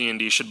goal of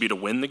D&D should be to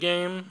win the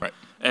game. Right.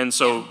 And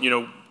so,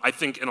 I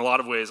think in a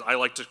lot of ways, I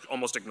like to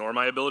almost ignore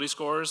my ability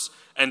scores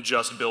and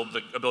just build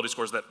the ability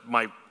scores that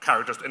my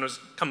characters, and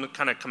it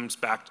kind of comes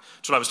back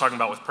to what I was talking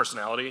about with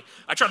personality.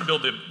 I try to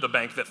build the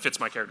bank that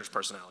fits my character's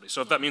personality.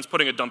 So if that means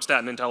putting a dump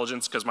stat in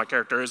intelligence because my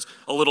character is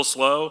a little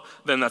slow,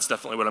 then that's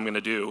definitely what I'm going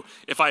to do.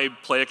 If I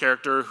play a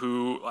character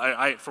who,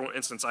 for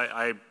instance,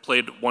 I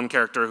played one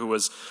character who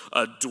was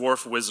a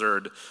dwarf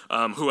wizard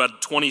who had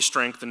 20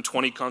 strength and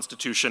 20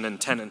 constitution and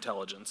 10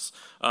 intelligence.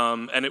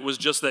 And it was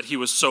just that he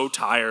was so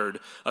tired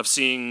of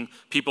seeing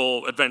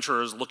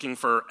adventurers looking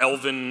for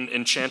elven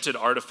enchanted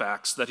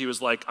artifacts that he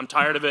was like, I'm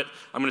tired of it.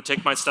 I'm going to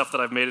take my stuff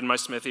that I've made in my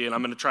smithy and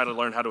I'm going to try to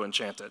learn how to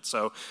enchant it.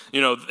 So,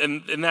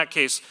 in that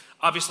case,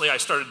 obviously I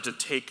started to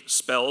take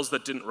spells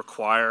that didn't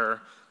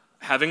require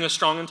having a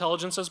strong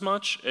intelligence as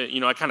much.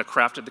 I kind of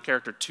crafted the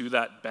character to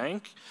that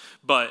bank,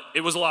 but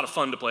it was a lot of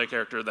fun to play a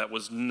character that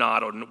was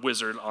not a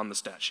wizard on the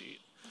stat sheet.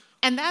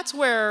 And that's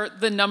where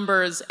the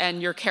numbers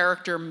and your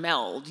character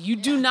meld. You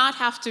do not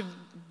have to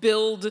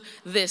build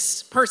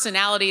this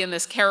personality and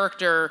this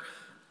character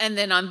and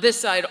then on this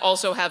side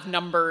also have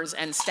numbers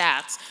and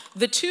stats.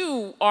 The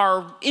two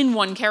are in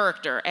one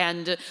character,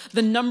 and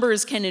the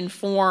numbers can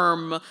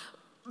inform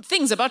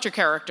things about your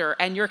character,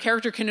 and your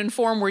character can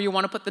inform where you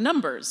want to put the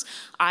numbers.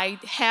 I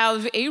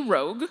have a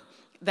rogue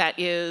that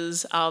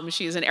is,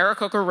 she is an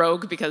Aarakocra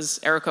rogue because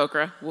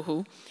Aarakocra,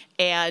 woohoo.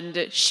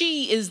 And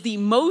she is the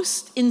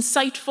most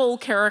insightful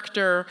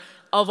character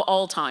of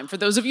all time. For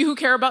those of you who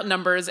care about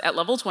numbers, at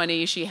level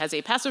 20, she has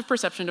a passive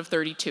perception of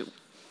 32.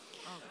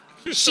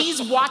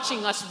 She's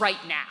watching us right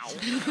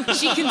now.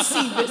 She can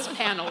see this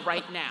panel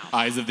right now.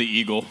 Eyes of the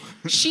eagle.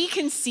 She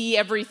can see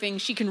everything.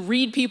 She can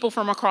read people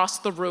from across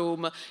the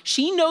room.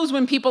 She knows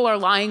when people are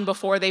lying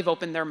before they've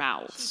opened their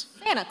mouths.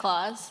 Santa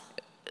Claus.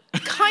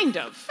 Kind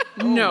of.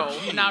 No,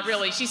 not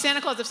really. She's Santa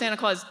Claus if Santa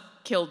Claus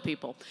killed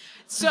people.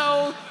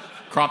 So...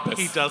 Krampus.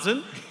 He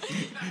doesn't?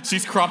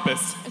 She's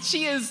Krampus.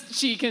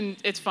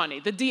 It's funny.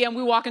 The DM,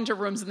 we walk into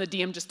rooms and the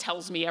DM just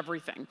tells me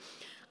everything.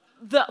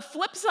 The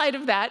flip side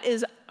of that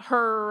is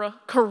her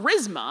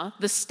charisma,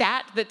 the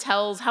stat that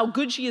tells how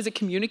good she is at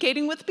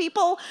communicating with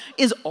people,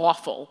 is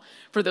awful.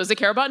 For those that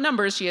care about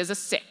numbers, she has a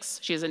 6.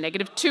 She has a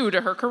 -2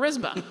 to her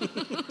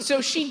charisma. So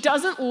she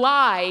doesn't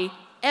lie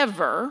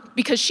ever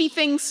because she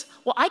thinks,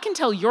 well, I can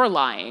tell you're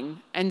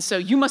lying, and so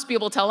you must be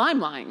able to tell I'm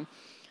lying.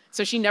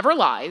 So she never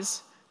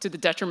lies, to the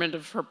detriment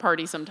of her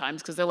party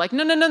sometimes, because they're like,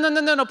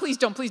 no, please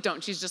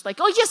don't. She's just like,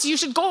 oh, yes, you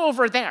should go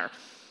over there.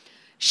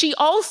 She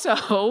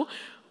also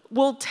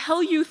will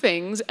tell you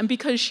things, and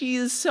because she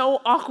is so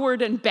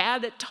awkward and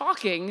bad at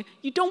talking,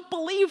 you don't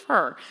believe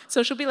her.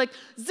 So she'll be like,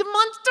 the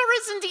monster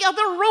is in the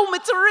other room,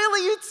 it's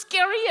really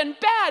scary and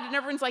bad. And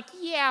everyone's like,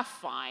 yeah,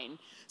 fine.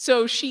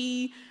 So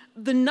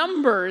the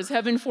numbers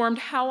have informed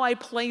how I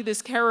play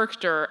this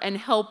character and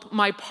help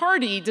my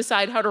party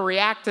decide how to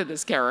react to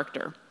this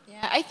character.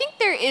 Yeah, I think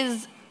there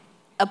is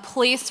a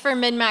place for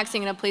min-maxing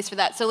and a place for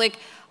that. So like,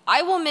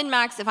 I will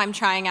min-max if I'm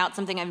trying out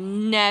something I've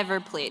never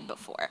played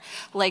before.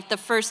 Like the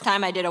first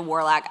time I did a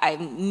Warlock, I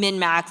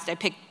min-maxed, I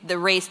picked the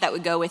race that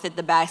would go with it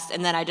the best,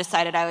 and then I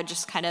decided I would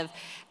just kind of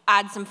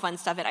add some fun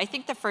stuff in. I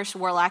think the first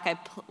Warlock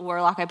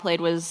I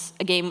played was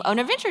an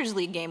Adventures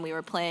League game we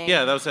were playing.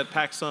 Yeah, that was at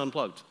PAX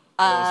Unplugged.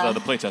 That was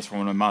the playtest for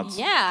one of my mods.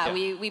 Yeah,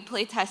 we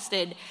play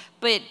tested,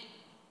 but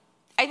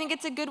I think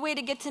it's a good way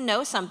to get to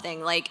know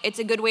something. Like, it's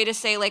a good way to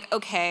say, like,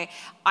 okay,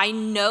 I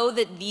know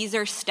that these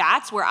are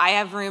stats where I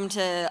have room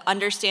to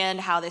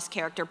understand how this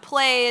character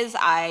plays.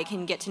 I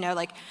can get to know,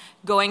 like,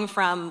 going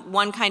from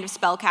one kind of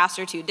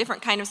spellcaster to a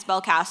different kind of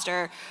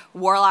spellcaster.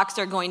 Warlocks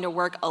are going to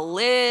work a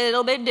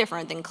little bit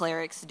different than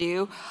clerics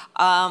do.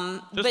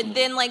 But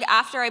then, like,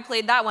 after I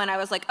played that one, I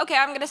was like, okay,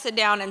 I'm going to sit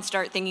down and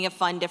start thinking of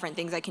fun, different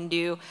things I can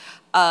do.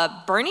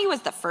 Bernie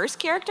was the first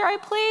character I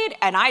played,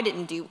 and I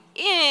didn't do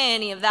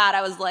any of that.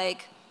 I was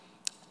like,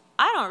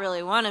 I don't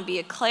really want to be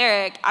a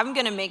cleric. I'm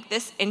going to make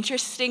this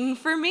interesting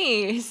for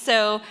me.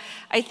 So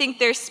I think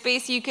there's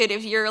space you could,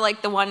 if you're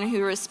like the one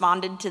who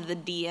responded to the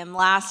DM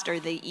last or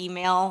the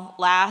email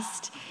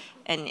last,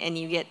 and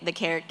you get the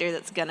character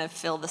that's going to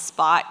fill the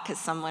spot because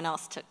someone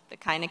else took the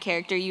kind of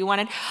character you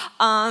wanted.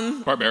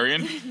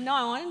 Barbarian? No,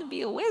 I wanted to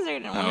be a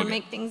wizard. I wanted to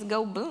make things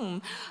go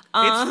boom. It's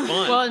fun.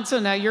 Well, and so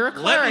now you're a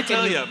cleric.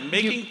 Let me tell you,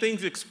 making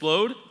things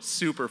explode,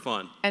 super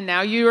fun. And now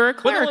you're a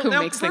cleric who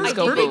makes things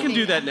go Bernie boom. can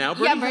do that now.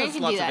 Yeah, Bernie Bernie has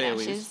can lots do that, of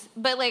AoEs. actually.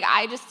 But, like,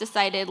 I just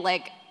decided,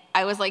 like,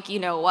 I was like, you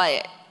know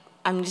what?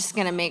 I'm just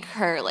going to make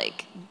her,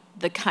 like,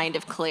 the kind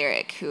of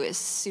cleric who is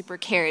super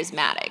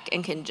charismatic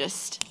and can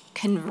just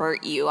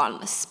convert you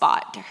on the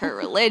spot to her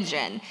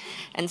religion.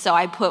 And so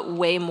I put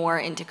way more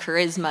into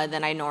charisma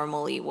than I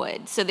normally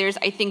would. So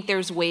I think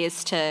there's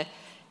ways to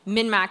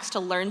min-max to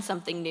learn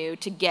something new,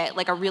 to get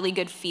like a really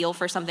good feel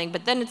for something.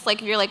 But then it's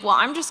like, if you're like, well,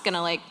 I'm just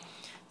gonna like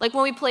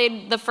when we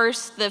played the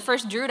first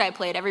druid I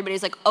played,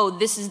 everybody's like, oh,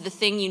 this is the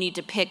thing you need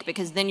to pick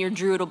because then your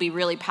druid will be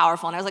really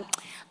powerful. And I was like,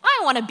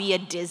 I want to be a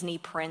Disney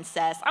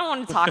princess. I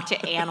want to talk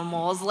to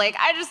animals. Like,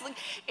 I just, like,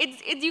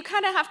 it's you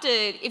kind of have to,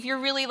 if you're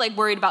really like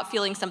worried about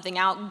feeling something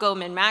out, go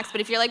min-max. But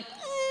if you're like,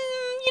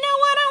 you know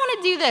what, I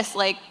want to do this,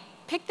 like,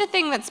 pick the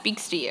thing that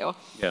speaks to you.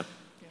 Yeah.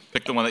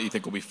 Pick the one that you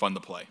think will be fun to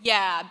play.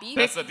 Yeah,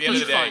 That's at the end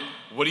of the day.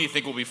 What do you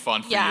think will be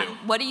fun for you?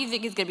 What do you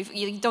think is gonna be?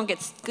 You don't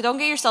get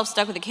yourself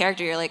stuck with a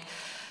character. You're like,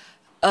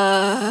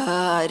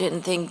 I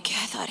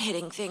thought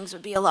hitting things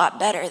would be a lot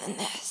better than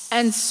this.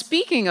 And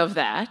speaking of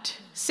that,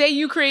 say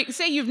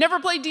you've never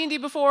played D&D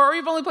before, or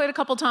you've only played a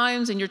couple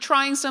times, and you're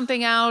trying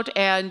something out,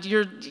 and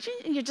you're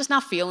just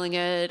not feeling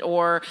it,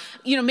 or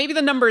maybe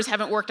the numbers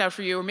haven't worked out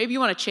for you, or maybe you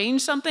want to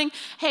change something.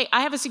 Hey, I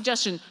have a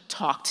suggestion.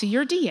 Talk to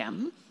your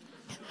DM.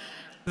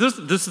 This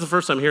is the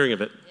first time hearing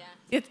of it.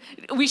 Yeah.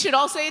 We should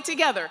all say it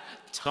together.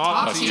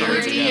 Talk to your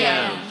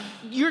DM.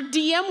 Your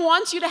DM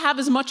wants you to have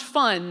as much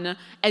fun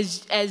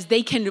as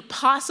they can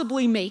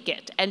possibly make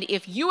it. And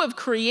if you have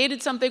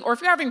created something, or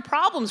if you're having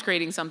problems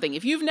creating something,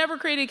 if you've never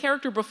created a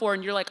character before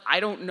and you're like, I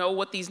don't know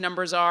what these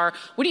numbers are,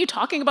 what are you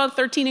talking about,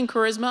 13 in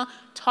charisma?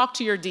 Talk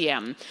to your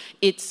DM.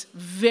 It's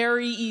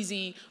very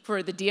easy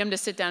for the DM to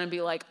sit down and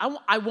be like,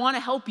 I want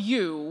to help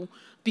you,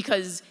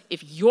 because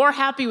if you're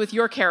happy with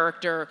your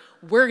character,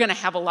 we're going to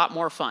have a lot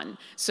more fun.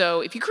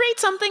 So if you create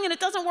something and it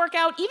doesn't work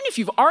out, even if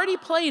you've already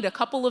played a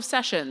couple of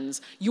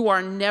sessions, you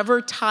are never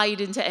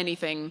tied into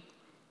anything.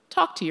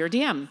 Talk to your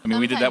DM. I mean,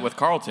 we did that with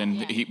Carlton.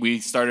 Yeah.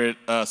 We started,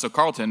 so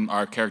Carlton,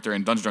 our character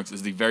in Dungeons & Drunks,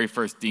 is the very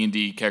first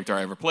D&D character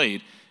I ever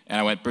played. And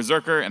I went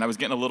Berserker, and I was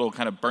getting a little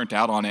kind of burnt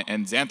out on it.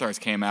 And Xanthars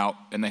came out,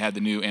 and they had the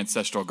new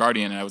Ancestral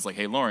Guardian. And I was like,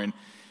 hey, Lauren,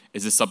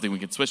 is this something we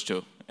could switch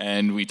to?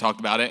 And we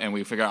talked about it, and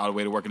we figured out a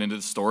way to work it into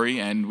the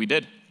story, and we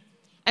did.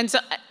 And so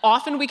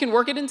often we can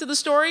work it into the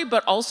story,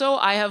 but also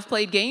I have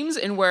played games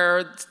in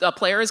where a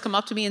player has come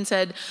up to me and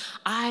said,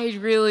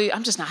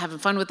 I'm just not having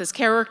fun with this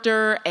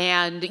character,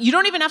 and you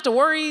don't even have to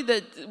worry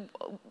that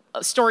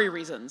story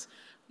reasons.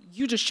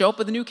 You just show up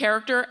with a new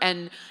character,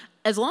 and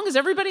as long as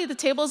everybody at the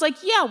table is like,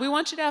 yeah, we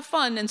want you to have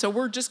fun, and so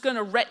we're just going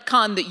to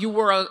retcon that you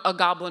were a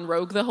goblin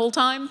rogue the whole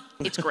time,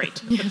 it's great.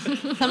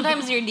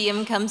 Sometimes your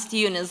DM comes to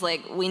you and is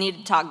like, we need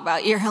to talk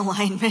about your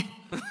alignment.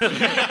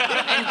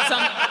 And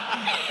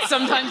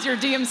sometimes your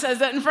DM says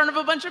that in front of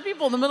a bunch of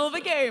people in the middle of a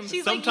game.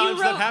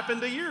 Sometimes that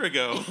happened a year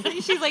ago.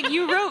 She's like,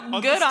 you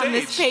wrote good on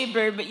this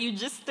paper, but you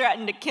just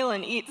threatened to kill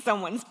and eat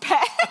someone's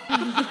pet.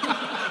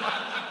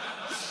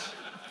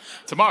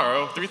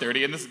 Tomorrow,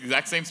 3:30 in this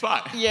exact same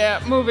spot.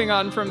 Yeah, moving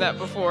on from that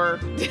before.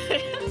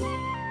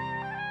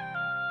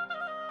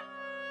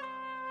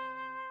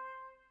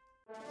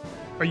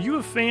 Are you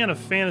a fan of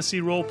fantasy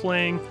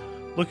role-playing,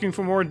 looking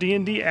for more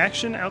D&D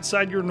action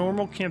outside your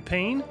normal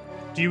campaign?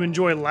 Do you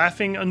enjoy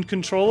laughing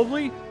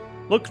uncontrollably?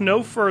 Look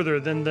no further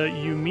than the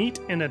You Meet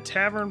in a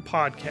Tavern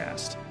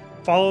podcast.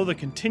 Follow the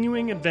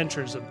continuing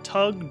adventures of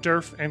Tug,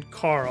 Durf, and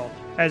Carl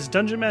as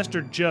Dungeon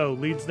Master Joe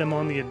leads them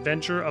on the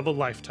adventure of a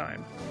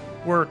lifetime.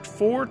 We're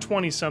 4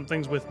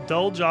 20-somethings with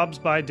dull jobs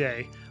by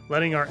day,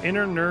 letting our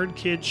inner nerd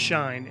kids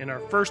shine in our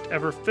first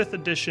ever 5th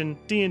edition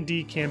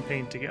D&D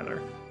campaign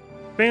together.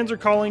 Fans are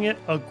calling it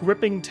a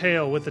gripping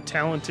tale with a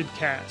talented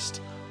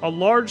cast, a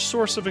large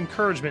source of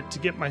encouragement to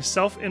get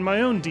myself in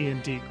my own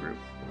D&D group.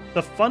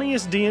 The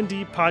funniest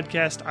D&D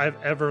podcast I've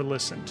ever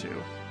listened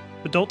to.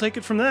 But don't take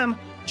it from them.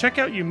 Check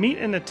out You Meet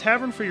in a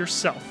Tavern for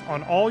yourself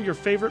on all your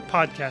favorite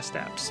podcast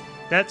apps.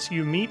 That's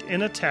You Meet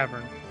in a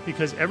Tavern,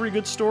 because every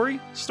good story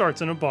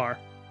starts in a bar.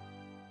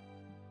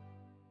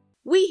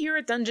 We here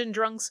at Dungeon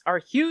Drunks are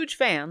huge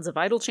fans of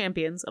Idle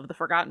Champions of the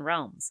Forgotten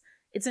Realms.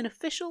 It's an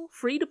official,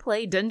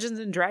 free-to-play Dungeons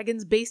 &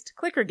 Dragons-based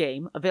clicker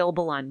game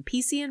available on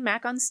PC and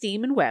Mac on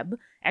Steam and web,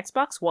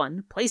 Xbox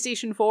One,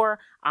 PlayStation 4,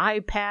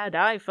 iPad,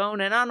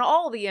 iPhone, and on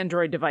all the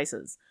Android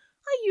devices.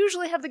 I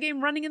usually have the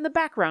game running in the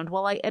background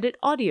while I edit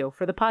audio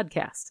for the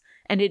podcast,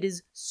 and it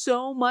is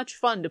so much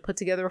fun to put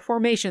together a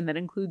formation that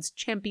includes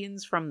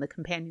champions from the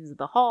Companions of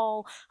the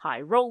Hall,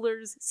 High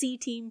Rollers,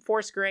 C-Team,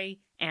 Force Grey,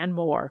 and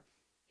more.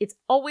 It's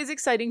always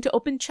exciting to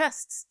open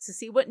chests to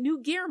see what new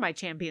gear my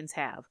champions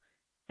have.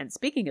 And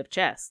speaking of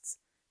chests,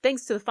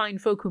 thanks to the fine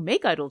folk who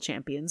make Idle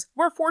Champions,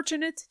 we're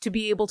fortunate to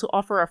be able to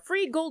offer a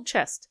free gold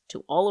chest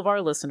to all of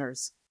our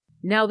listeners.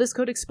 Now this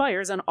code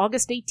expires on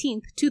August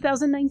 18th,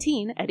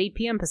 2019 at 8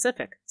 p.m.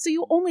 Pacific, so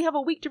you only have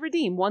a week to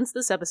redeem once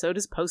this episode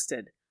is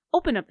posted.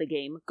 Open up the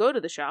game, go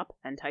to the shop,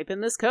 and type in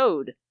this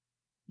code.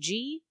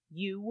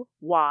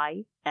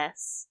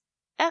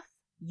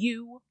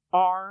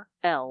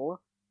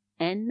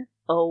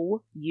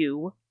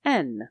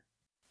 GUYSFURLNOUN.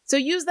 So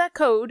use that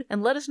code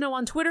and let us know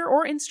on Twitter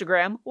or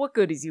Instagram what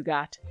goodies you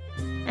got.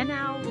 And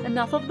now,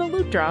 enough of the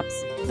loot drops,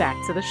 back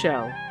to the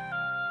show.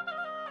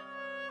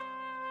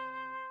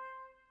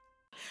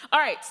 All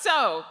right,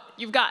 so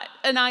you've got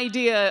an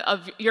idea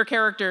of your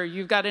character,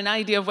 you've got an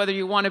idea of whether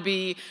you want to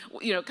be,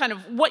 kind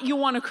of what you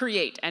want to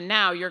create, and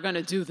now you're going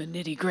to do the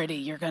nitty-gritty.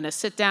 You're going to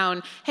sit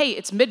down, hey,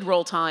 it's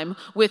mid-roll time,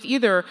 with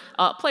either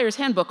Player's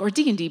Handbook or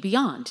D&D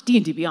Beyond.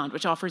 D&D Beyond,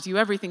 which offers you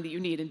everything that you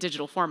need in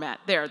digital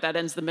format. There, that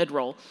ends the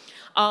mid-roll.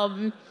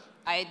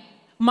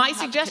 My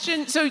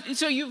suggestion,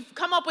 so you've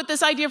come up with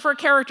this idea for a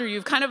character,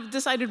 you've kind of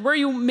decided where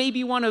you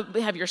maybe want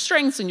to have your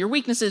strengths and your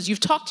weaknesses, you've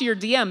talked to your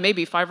DM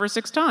maybe 5 or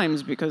 6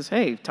 times because,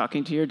 hey,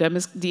 talking to your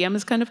DM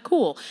is kind of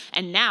cool.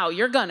 And now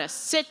you're gonna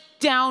sit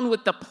down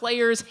with the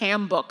Player's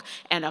Handbook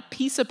and a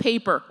piece of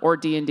paper or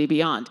D&D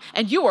Beyond,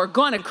 and you are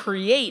gonna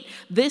create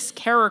this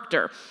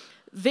character.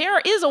 There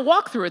is a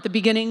walkthrough at the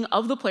beginning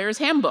of the Player's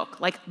Handbook.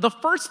 Like, the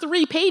first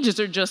 3 pages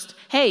are just,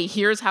 hey,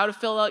 here's how to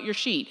fill out your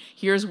sheet,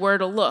 here's where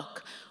to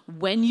look.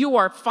 When you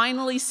are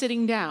finally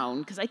sitting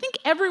down, because I think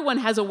everyone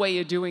has a way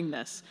of doing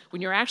this, when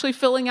you're actually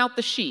filling out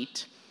the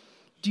sheet,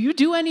 do you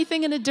do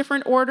anything in a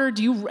different order?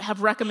 Do you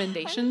have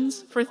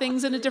recommendations for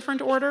things in a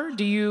different order?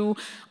 Do you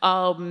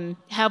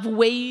have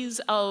ways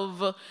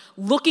of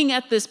looking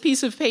at this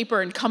piece of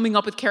paper and coming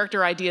up with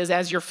character ideas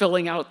as you're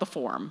filling out the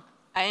form?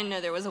 I didn't know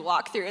there was a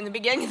walkthrough in the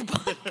beginning of the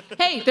book.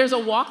 Hey, there's a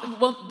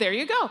well, there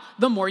you go.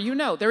 The more you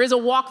know. There is a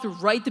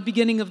walkthrough right at the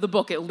beginning of the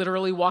book. It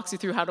literally walks you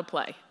through how to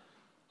play.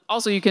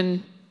 Also, you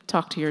can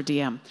talk to your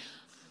DM.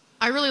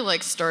 I really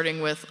like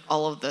starting with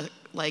all of the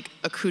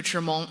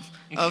accoutrement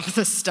of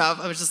the stuff.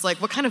 I was just like,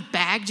 what kind of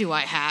bag do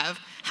I have?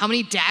 How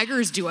many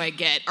daggers do I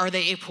get? Are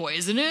they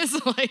poisonous?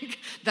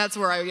 That's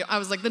where I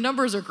was like, the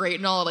numbers are great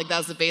and all,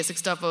 that's the basic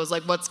stuff. I was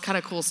like, what kind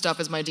of cool stuff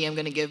is my DM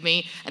gonna give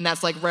me? And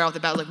that's right off the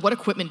bat, what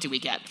equipment do we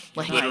get?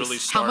 Literally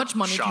how much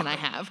money shopping. can I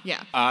have?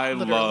 Yeah. I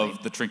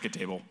love the trinket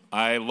table.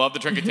 I love the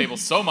trinket table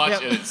so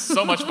much. Yep. It's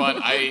so much fun.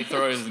 I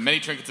throw as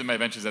many trinkets in my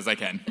adventures as I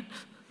can.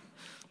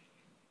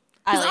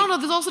 I don't know,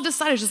 there's also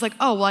decided just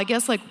I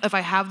guess if I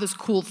have this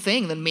cool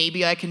thing, then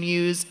maybe I can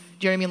use, do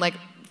you know what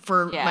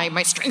I mean?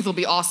 My strength will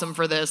be awesome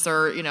for this,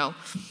 or,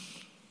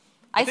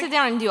 I sit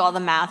down and do all the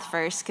math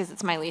first because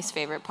it's my least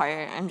favorite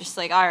part. I'm just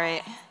like, all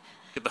right.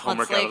 Get the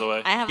homework out of the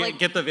way. I have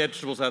get the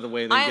vegetables out of the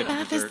way, then get the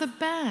math dessert. is the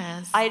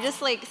best. I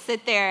just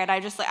sit there and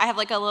I have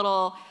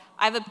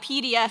I have a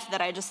PDF that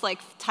I just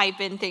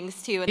type in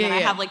things to, and then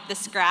I have the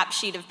scrap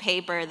sheet of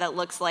paper that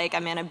looks like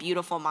I'm in a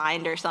beautiful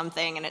mind or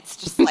something, and it's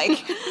just I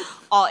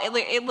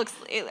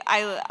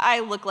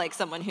look like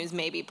someone who's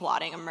maybe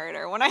plotting a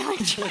murder when I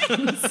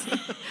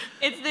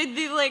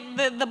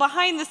it's the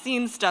behind the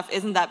scenes stuff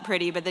isn't that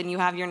pretty, but then you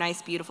have your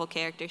nice beautiful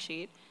character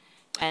sheet.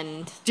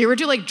 And do you ever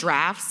do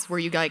drafts where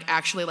you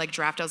actually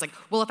draft? I was like,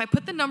 well, if I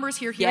put the numbers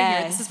here, here, and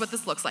here, this is what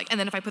this looks like, and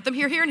then if I put them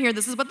here, here, and here,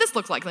 this is what this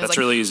looks like. And that's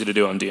really easy to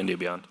do on D&D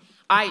Beyond.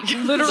 I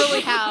literally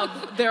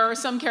have, there are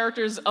some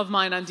characters of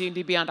mine on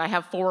D&D Beyond, I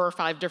have 4 or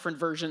 5 different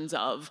versions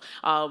of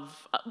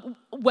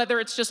whether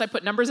it's just I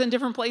put numbers in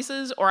different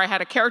places, or I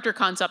had a character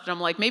concept and I'm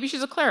like, maybe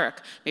she's a cleric,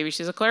 maybe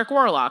she's a cleric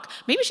warlock,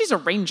 maybe she's a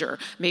ranger,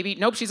 maybe,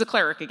 nope, she's a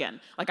cleric again.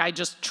 I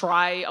just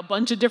try a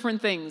bunch of different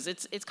things.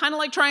 It's kind of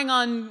like trying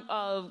on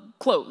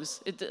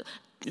clothes.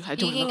 I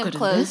don't Speaking look of good in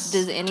clothes,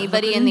 this. does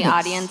anybody in the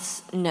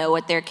audience know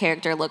what their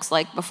character looks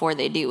like before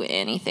they do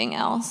anything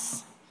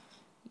else?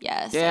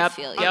 Yes, I Yep,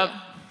 feel you. yep.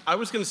 I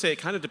was going to say it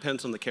kind of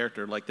depends on the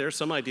character. Like there's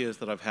some ideas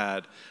that I've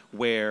had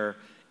where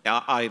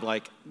I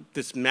like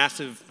this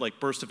massive like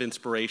burst of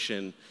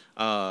inspiration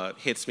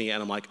hits me,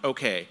 and I'm like,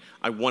 okay,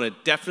 I want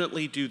to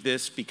definitely do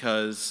this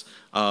because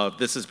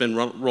this has been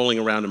rolling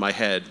around in my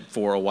head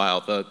for a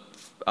while.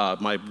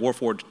 My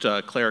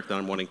Warforged cleric that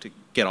I'm wanting to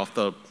get off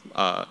the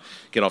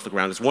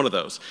ground is one of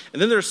those.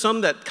 And then there's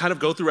some that kind of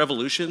go through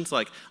evolutions.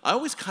 Like I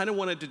always kind of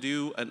wanted to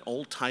do an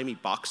old-timey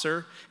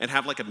boxer and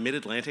have like a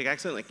mid-Atlantic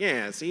accent. Like,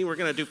 yeah, see, we're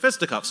gonna do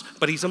fisticuffs,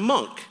 but he's a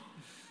monk.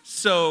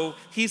 So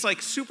he's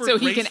like super So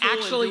he can graceful and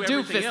actually do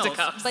everything else,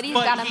 fisticuffs. But he's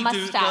got a he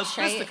mustache, does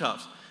right?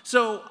 fisticuffs.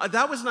 So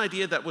that was an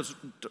idea that was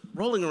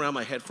rolling around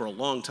my head for a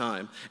long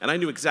time, and I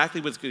knew exactly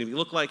what it's going to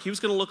look like. He was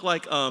going to look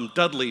like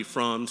Dudley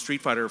from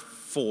Street Fighter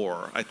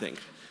 4, I think.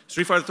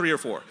 Street Fighter 3 or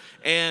 4.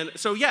 And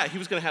so, yeah, he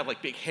was going to have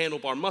like big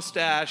handlebar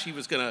mustache. He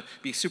was going to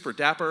be super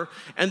dapper.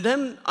 And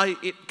then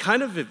it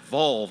kind of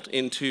evolved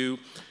into,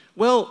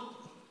 well,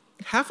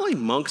 halfling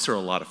monks are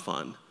a lot of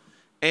fun.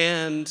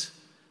 And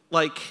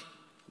like,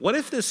 what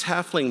if this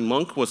halfling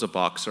monk was a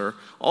boxer?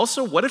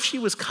 Also, what if she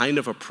was kind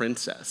of a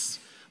princess?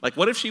 Like,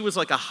 what if she was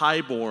like a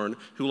highborn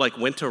who like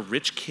went to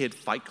Rich Kid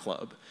Fight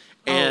Club?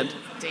 And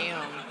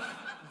Damn.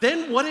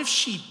 then what if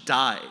she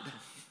died?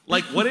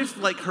 Like, what if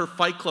like her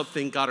Fight Club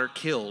thing got her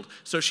killed?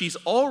 So she's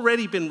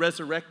already been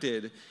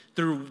resurrected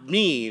through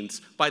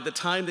means by the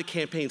time the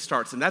campaign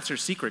starts, and that's her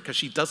secret because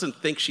she doesn't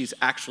think she's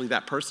actually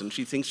that person.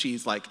 She thinks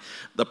she's like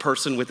the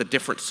person with a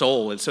different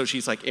soul, and so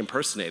she's like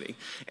impersonating.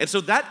 And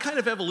so that kind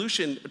of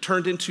evolution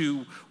turned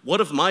into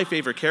one of my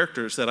favorite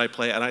characters that I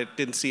play, and I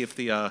didn't see if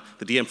the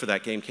DM for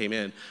that game came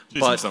in.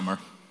 But somewhere.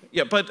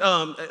 Yeah, but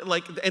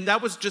like, and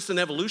that was just an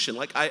evolution.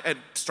 Like I had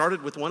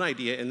started with one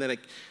idea, and then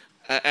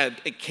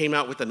it came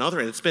out with another,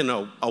 and it's been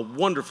a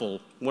wonderful,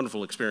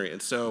 wonderful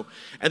experience. So,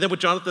 and then with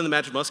Jonathan the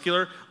Magic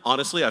Muscular,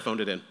 honestly, I phoned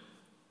it in.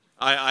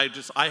 I'd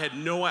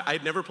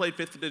never played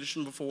 5th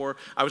edition before.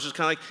 I was just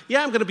kind of like,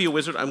 yeah, I'm going to be a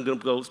wizard. I'm going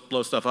to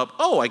blow stuff up.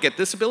 Oh, I get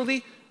this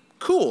ability?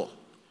 Cool.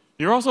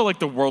 You're also like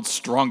the world's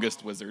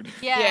strongest wizard.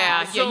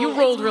 Yeah, So you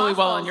rolled it's really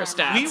well on your muscles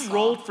and stats. We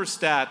rolled for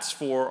stats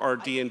for our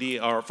D&D,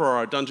 or for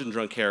our Dungeon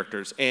Drunk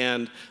characters,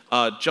 and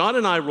John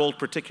and I rolled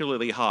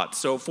particularly hot.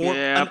 So for,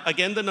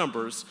 again, the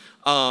numbers,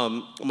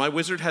 my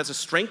wizard has a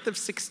strength of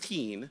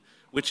 16,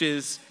 which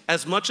is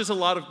as much as a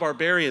lot of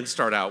barbarians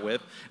start out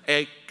with,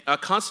 a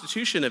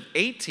constitution of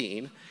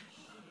 18.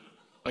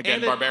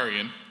 Again,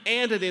 barbarian.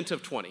 And an int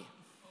of 20.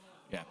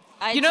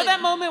 You know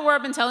that moment where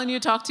I've been telling you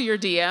to talk to your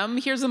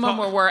DM? Here's the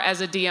moment where,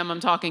 as a DM, I'm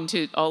talking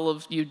to all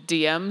of you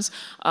DMs.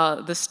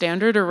 The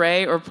standard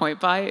array or point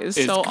buy is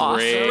so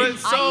awesome.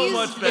 It's so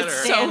much better.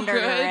 It's so good.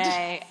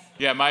 Array.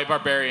 Yeah, my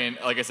barbarian,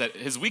 like I said,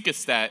 his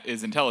weakest stat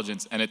is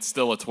intelligence, and it's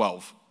still a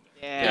 12.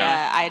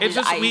 Yeah, I It's use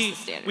just the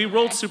standard we array.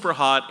 rolled super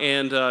hot,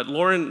 and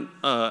Lauren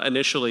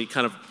initially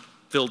kind of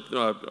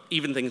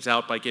evened things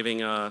out by giving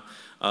some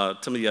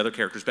of the other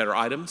characters better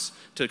items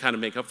to kind of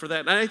make up for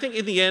that. And I think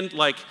in the end,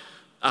 like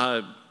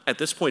at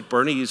this point,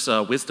 Bernie's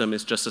wisdom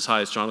is just as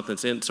high as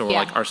Jonathan's int, so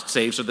like our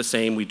saves are the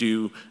same. We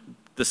do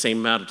the same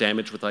amount of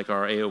damage with like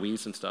our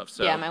AOE's and stuff.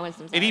 So Yeah, my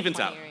wisdom's it evens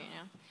 20 out. right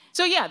now.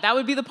 So yeah, that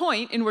would be the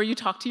point in where you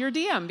talk to your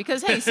DM,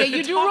 because hey, say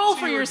you do Talk roll to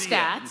for your your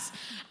DM. stats,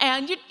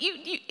 and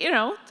you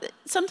know,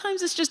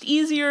 sometimes it's just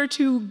easier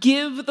to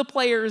give the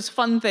players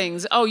fun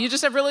things. Oh, you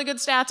just have really good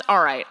stats?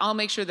 All right, I'll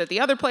make sure that the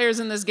other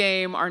players in this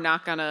game are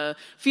not gonna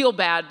feel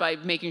bad by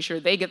making sure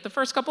they get the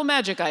first couple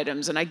magic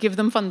items, and I give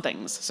them fun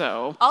things.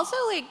 So Also,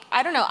 like,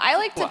 I don't know, I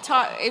like to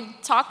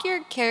talk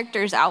your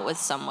characters out with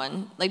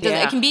someone. Like,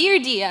 Yeah. it can be your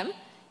DM.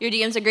 Your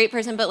DM's a great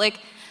person, but like,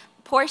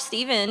 poor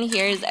Steven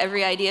hears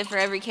every idea for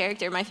every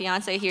character. My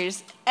fiance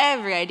hears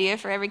every idea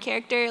for every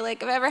character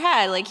like I've ever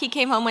had. Like, he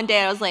came home one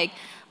day, I was like,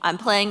 I'm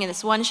playing in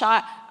this one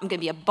shot, I'm gonna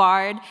be a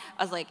bard.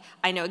 I was like,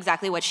 I know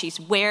exactly what she's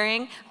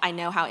wearing, I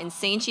know how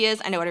insane she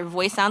is, I know what her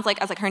voice sounds like.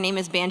 I was like, her name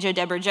is Banjo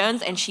Deborah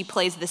Jones, and she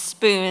plays the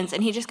spoons.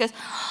 And he just goes,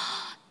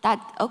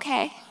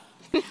 okay.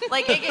 He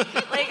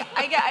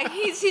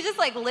just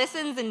like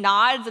listens and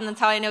nods, and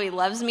that's how I know he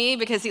loves me,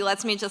 because he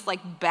lets me just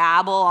like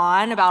babble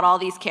on about all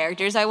these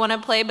characters I want to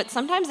play. But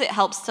sometimes it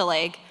helps to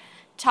like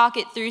talk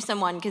it through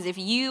someone, because if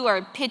you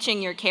are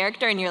pitching your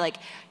character and you're like,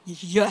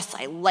 yes,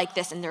 I like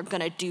this, and they're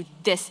gonna do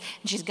this,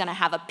 and she's gonna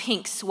have a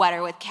pink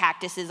sweater with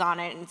cactuses on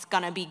it, and it's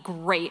gonna be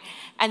great,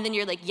 and then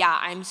you're like, yeah,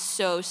 I'm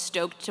so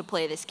stoked to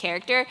play this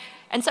character.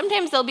 And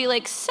sometimes they'll be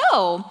like,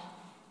 so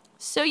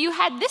you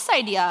had this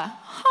idea,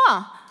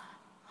 huh,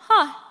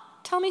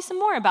 tell me some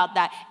more about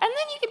that. And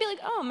then you can be like,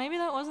 oh, maybe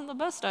that wasn't the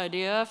best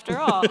idea after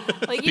all.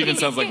 Like, Steven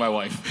sounds like my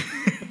wife.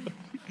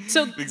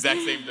 So The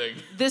exact same thing.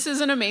 this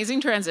is an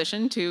amazing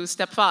transition to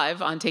step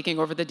 5 on taking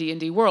over the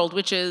D&D world,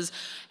 which is,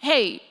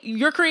 hey,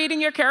 you're creating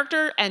your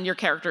character, and your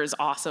character is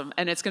awesome,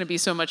 and it's going to be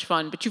so much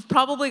fun, but you've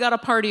probably got a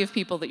party of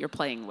people that you're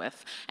playing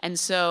with. And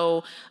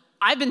so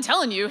I've been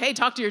telling you, hey,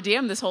 talk to your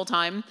DM this whole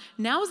time.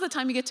 Now is the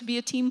time you get to be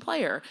a team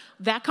player.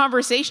 That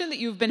conversation that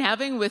you've been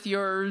having with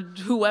your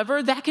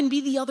whoever, that can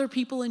be the other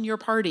people in your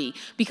party.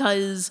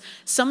 Because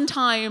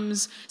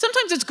sometimes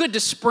it's good to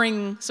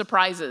spring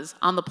surprises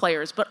on the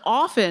players. But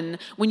often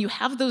when you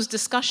have those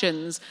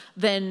discussions,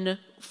 then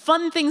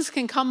fun things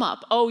can come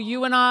up. Oh,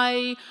 you and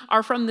I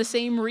are from the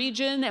same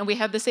region and we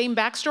have the same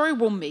backstory.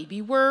 Well, maybe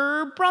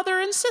we're brother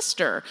and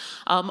sister.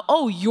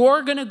 Oh,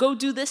 you're going to go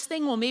do this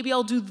thing. Well, maybe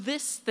I'll do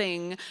this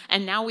thing.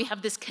 And now we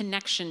have this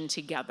connection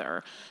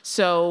together.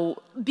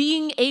 So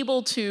being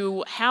able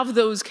to have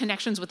those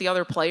connections with the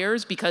other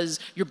players because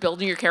you're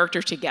building your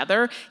character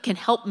together can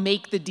help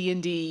make the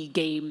D&D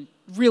game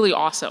really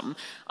awesome.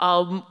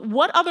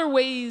 What other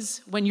ways,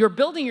 when you're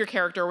building your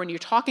character, when you're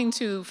talking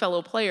to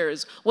fellow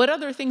players, what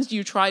other things do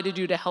you try to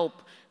do to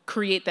help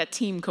create that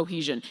team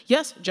cohesion?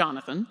 Yes,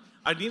 Jonathan.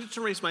 I needed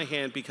to raise my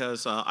hand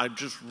because I'm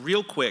just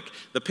real quick.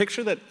 The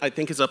picture that I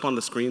think is up on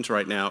the screens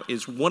right now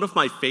is one of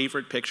my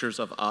favorite pictures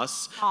of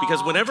us. Aww.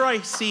 Because whenever I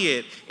see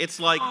it, it's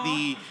like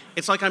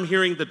I'm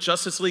hearing the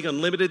Justice League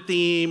Unlimited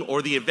theme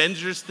or the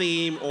Avengers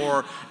theme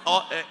or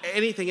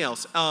anything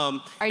else. Our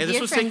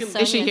dear friend Sonia,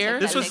 is she here?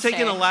 This was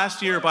taken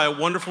last year by a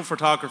wonderful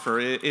photographer.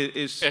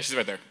 Yeah, she's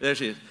right there. There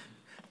she is.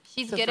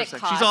 She's good at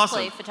cosplay She's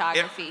awesome.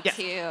 photography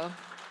too.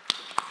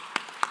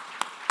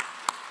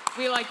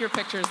 We like your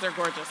pictures. They're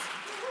gorgeous.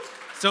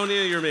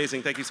 Sonia, you're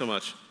amazing. Thank you so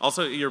much.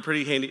 Also, you're a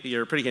pretty handy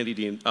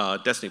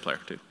Destiny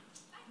player too.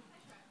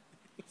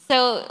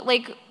 So,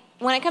 like,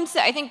 when it comes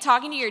to, I think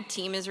talking to your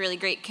team is really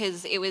great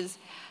because it was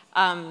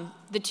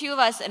the two of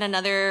us and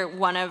another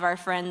one of our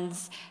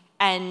friends,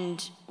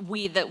 and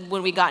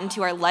when we got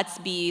into our let's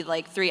be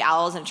like 3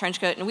 owls in a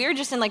trench coat, and we were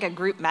just in like a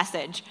group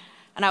message,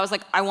 and I was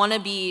like, I want to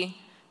be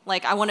a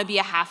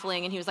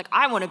halfling, and he was like,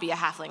 I want to be a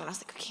halfling, and I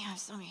was like, okay, I have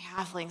so many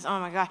halflings, oh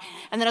my god,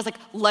 and then I was like,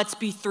 let's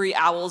be 3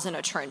 owls in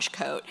a trench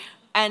coat.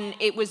 And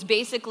it was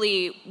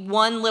basically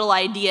one little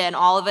idea and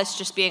all of us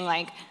just being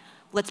like,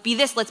 let's be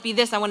this,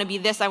 I want to be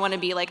this, I want to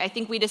be like, I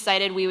think we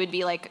decided we would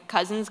be like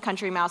cousins,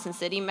 country mouse and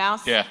city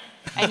mouse. Yeah.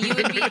 And you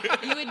would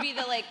be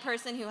the like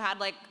person who had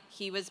like,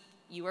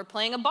 you were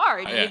playing a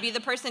bard. You would be the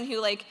person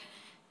who like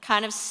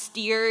kind of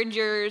steered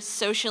your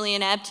socially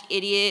inept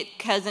idiot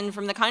cousin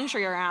from the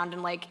country around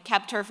and like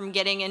kept her from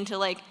getting into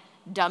like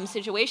dumb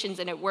situations,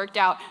 and it worked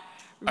out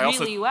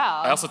really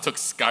well. I also took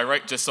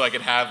Skywrite just so I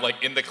could have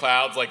like in the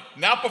clouds, like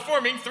now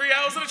performing 3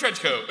 owls in a trench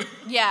coat.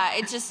 Yeah,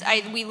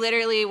 we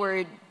literally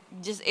were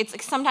just, it's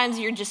like sometimes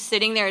you're just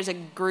sitting there as a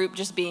group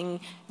just being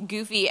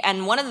goofy,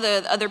 and one of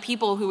the other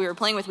people who we were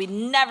playing with, we'd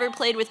never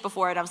played with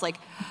before, and I was like,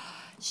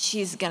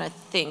 she's gonna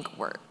think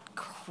we're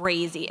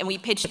crazy. And we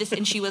pitched this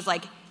and she was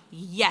like,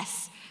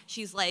 yes.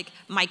 She's like,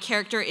 my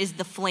character is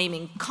the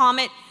flaming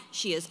comet.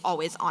 She is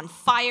always on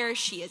fire.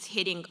 She is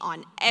hitting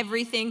on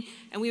everything.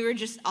 And we were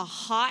just a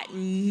hot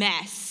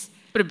mess.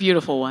 But a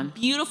beautiful one.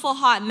 Beautiful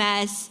hot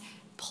mess,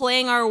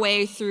 playing our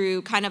way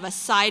through kind of a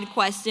side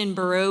quest in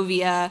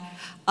Barovia.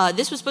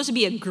 This was supposed to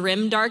be a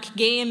grimdark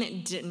game.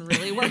 It didn't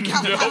really work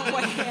out that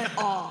way at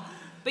all.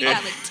 But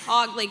yeah,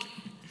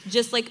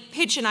 just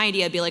pitch an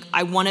idea, be like,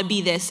 I want to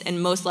be this,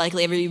 and most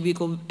likely everyone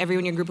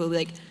in your group will be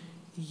like,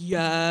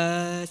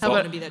 yes, I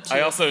want to be that too.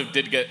 I also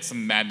did get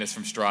some madness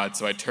from Strahd,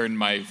 so I turned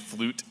my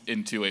flute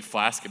into a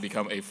flask and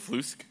become a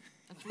flusk.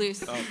 A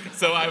flusk. Oh.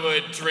 So I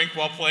would drink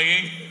while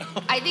playing.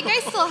 I think I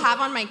still have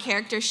on my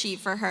character sheet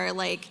for her,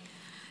 like,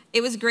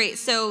 it was great.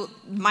 So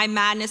my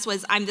madness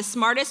was, I'm the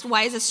smartest,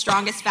 wisest,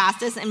 strongest,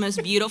 fastest, and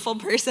most beautiful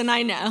person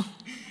I know.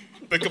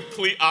 The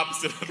complete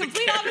opposite of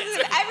complete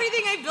opposite of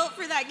everything I built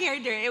for that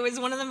character. It was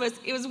one of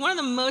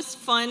the most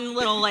fun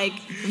little like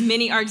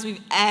mini arcs we've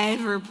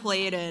ever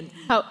played in.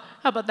 How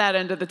about that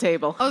end of the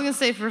table? I was gonna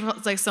say for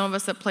like some of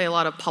us that play a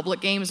lot of public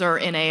games or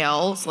in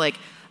ALs, like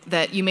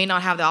that you may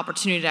not have the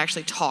opportunity to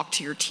actually talk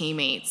to your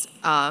teammates.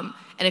 And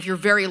if you're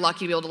very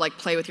lucky to be able to like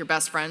play with your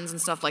best friends and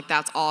stuff, like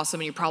that's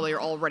awesome, and you probably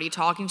are already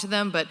talking to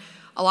them. But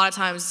a lot of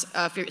times,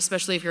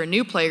 especially if you're a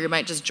new player, you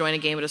might just join a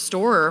game at a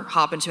store or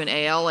hop into an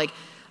AL. Like,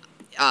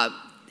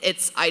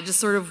 I just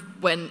sort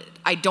of, when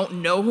I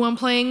don't know who I'm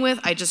playing with,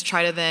 I just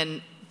try to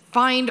then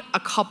find a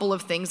couple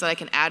of things that I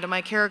can add to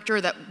my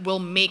character that will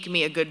make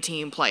me a good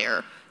team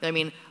player. I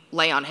mean,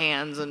 lay on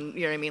hands and,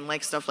 you know what I mean,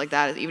 like stuff like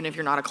that. Even if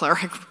you're not a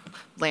cleric,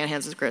 lay on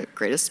hands is the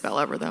greatest spell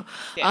ever, though.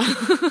 Yeah.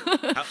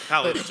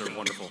 Paladins are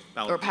wonderful.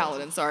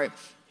 Paladin, sorry.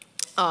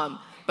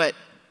 But,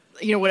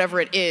 you know,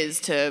 whatever it is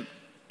to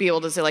be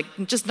able to say, like,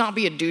 just not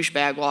be a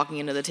douchebag walking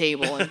into the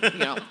table and, you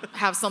know,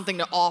 have something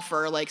to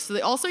offer. Like, so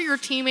that also your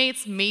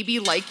teammates maybe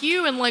like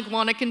you and, like,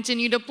 want to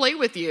continue to play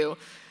with you.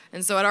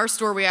 And so at our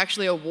store, we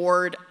actually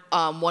award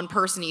one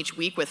person each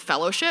week with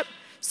fellowship.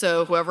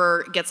 So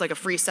whoever gets like a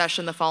free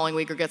session the following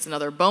week or gets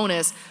another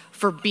bonus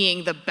for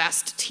being the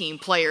best team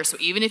player. So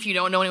even if you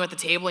don't know anyone at the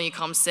table and you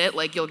come sit,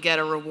 like you'll get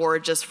a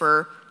reward just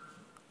for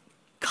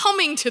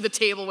coming to the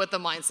table with the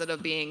mindset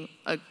of being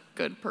a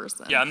good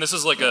person. Yeah, and this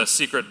is like a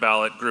secret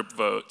ballot group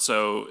vote.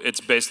 So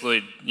it's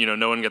basically, you know,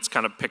 no one gets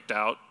kind of picked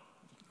out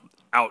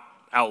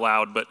out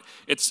loud, but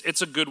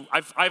it's a good.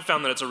 I've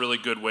found that it's a really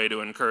good way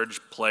to encourage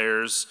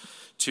players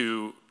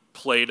to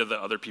play to the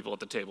other people at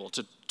the table,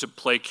 to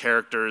play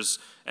characters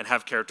and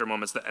have character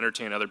moments that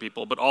entertain other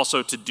people, but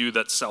also to do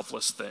that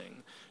selfless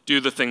thing, do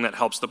the thing that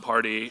helps the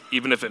party,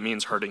 even if it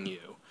means hurting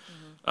you.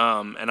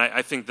 And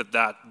I think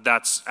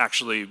that's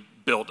actually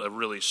built a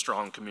really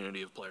strong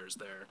community of players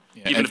there,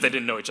 even if they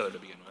didn't know each other to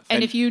begin with.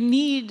 And if you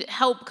need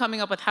help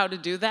coming up with how to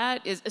do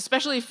that,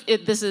 especially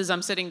if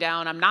I'm sitting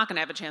down, I'm not going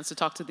to have a chance to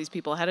talk to these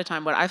people ahead of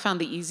time, but I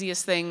found the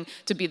easiest thing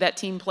to be that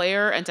team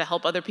player and to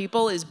help other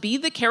people is be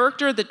the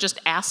character that just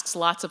asks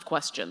lots of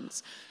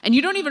questions. And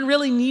you don't even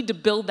really need to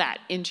build that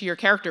into your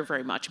character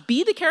very much.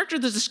 Be the character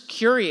that's just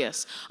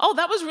curious. Oh,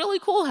 that was really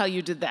cool how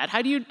you did that.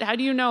 How do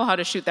you know how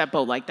to shoot that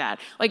bow like that?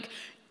 Like,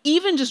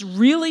 even just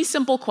really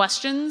simple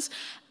questions,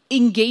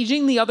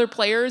 engaging the other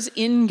players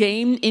in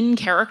game, in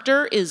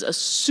character, is a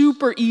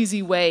super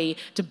easy way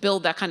to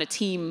build that kind of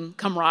team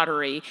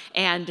camaraderie.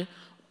 And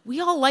we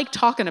all like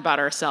talking about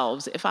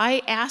ourselves. If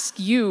I ask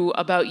you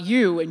about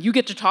you and you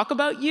get to talk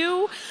about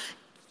you,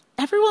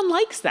 everyone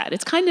likes that.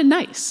 It's kind of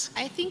nice.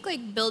 I think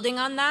like building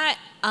on that,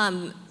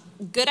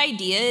 good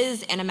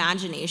ideas and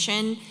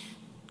imagination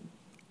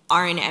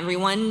are in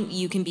everyone.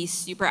 You can be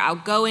super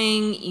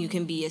outgoing, you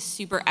can be a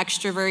super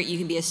extrovert, you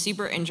can be a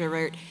super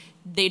introvert.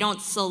 They don't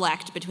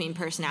select between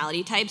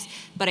personality types,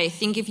 but I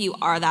think if you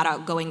are that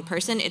outgoing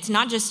person, it's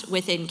not just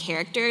within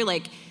character.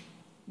 Like,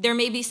 there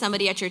may be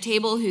somebody at your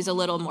table who's a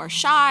little more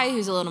shy,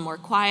 who's a little more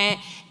quiet,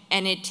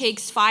 and it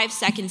takes 5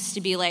 seconds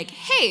to be like,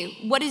 hey,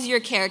 what does your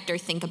character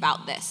think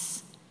about this?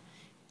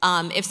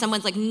 If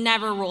someone's like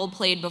never role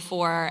played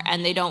before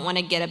and they don't want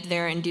to get up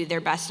there and do their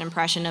best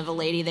impression of a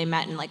lady they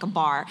met in like a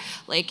bar,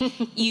 like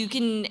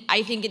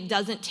I think it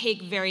doesn't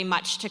take very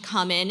much to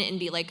come in and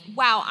be like,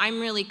 wow, I'm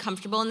really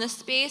comfortable in this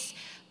space,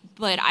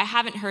 but I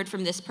haven't heard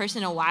from this person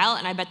in a while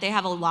and I bet they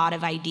have a lot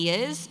of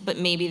ideas, but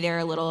maybe they're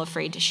a little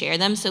afraid to share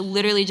them. So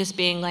literally just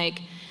being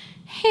like,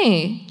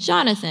 hey,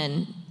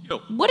 Jonathan,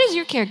 what does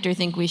your character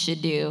think we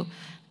should do?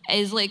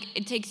 Is like,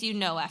 it takes you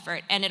no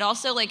effort. And it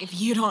also, like, if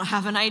you don't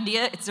have an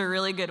idea, it's a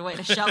really good way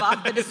to shove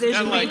off the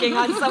decision making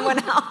on someone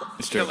else.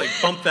 It's true. Like,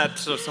 bump that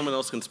so someone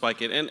else can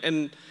spike it.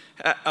 And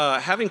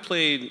having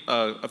played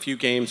a few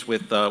games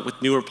with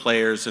newer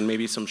players and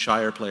maybe some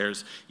shyer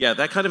players, yeah,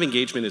 that kind of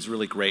engagement is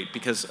really great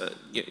because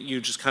you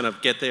just kind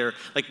of get there.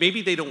 Like,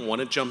 maybe they don't want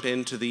to jump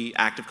into the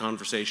active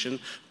conversation,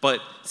 but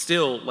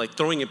still, like,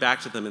 throwing it back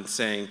to them and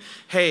saying,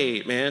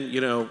 hey, man,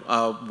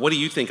 what do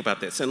you think about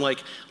this? And,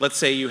 like, let's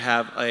say you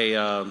have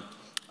a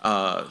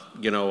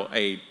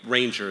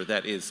ranger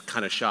that is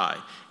kind of shy,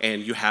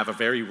 and you have a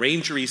very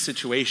rangery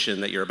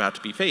situation that you're about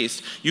to be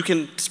faced, you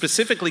can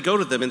specifically go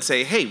to them and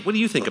say, hey, what do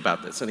you think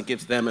about this? And it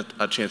gives them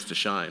a chance to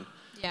shine.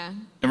 Yeah.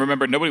 And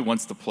remember, nobody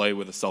wants to play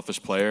with a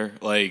selfish player.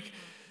 Like,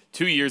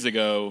 2 years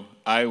ago,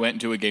 I went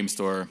into a game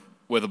store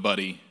with a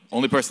buddy,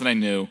 only person I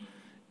knew,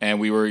 and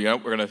we were, we're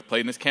going to play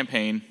in this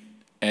campaign,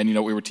 and,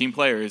 we were team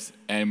players,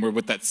 and we're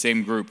with that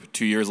same group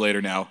 2 years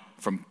later now,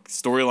 from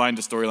storyline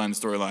to storyline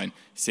to storyline,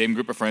 same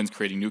group of friends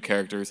creating new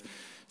characters.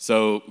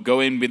 So go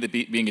in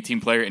being a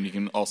team player, and you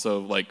can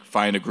also like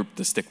find a group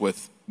to stick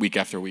with week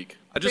after week.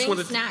 Bring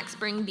snacks,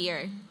 bring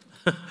beer.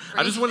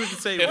 I just wanted to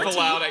say, if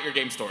allowed at your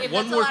game store.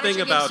 One more thing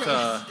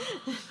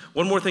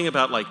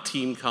about like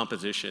team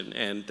composition,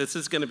 and this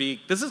is kind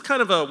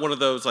of one of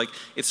those, like,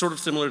 it's sort of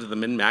similar to the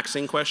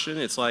min-maxing question.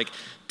 It's like,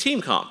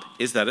 team comp,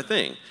 is that a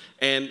thing?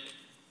 And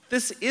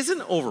this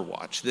isn't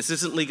Overwatch. This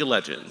isn't League of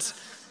Legends.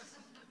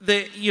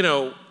 There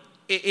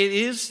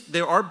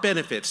are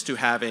benefits to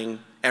having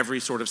every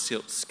sort of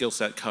skill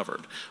set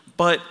covered,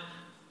 but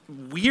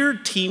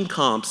weird team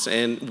comps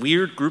and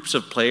weird groups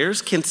of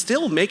players can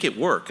still make it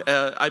work.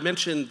 I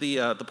mentioned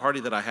the party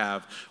that I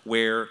have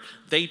where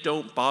they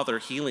don't bother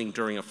healing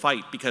during a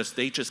fight because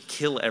they just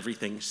kill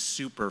everything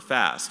super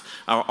fast.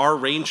 Our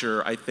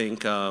ranger, I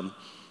think,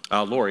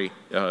 Lori,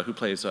 who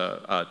plays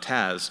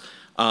Taz,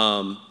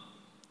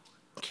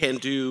 can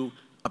do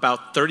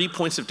about 30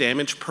 points of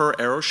damage per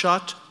arrow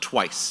shot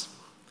twice.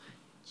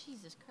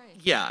 Jesus Christ.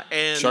 Yeah,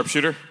 and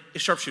Sharpshooter?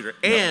 Sharpshooter.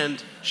 No.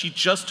 And she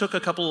just took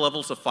a couple of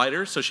levels of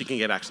fighter so she can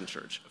get Action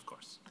Surge. Of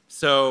course.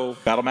 So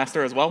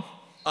Battlemaster as well?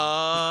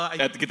 I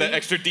had to get that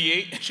extra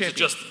D8?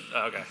 Champion.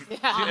 Okay.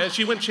 Yeah.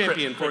 She went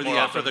champion for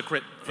the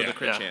crit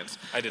chance.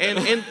 I did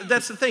and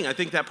that's the thing. I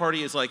think that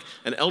party is like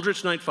an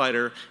Eldritch Knight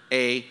fighter,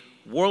 a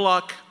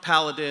Warlock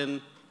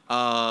Paladin,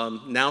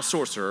 now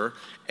Sorcerer,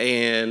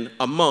 and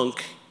a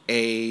Monk,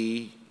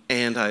 I'm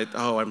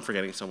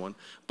forgetting someone.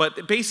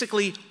 But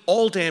basically,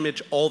 all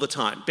damage all the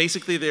time.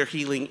 Basically, their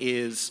healing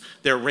is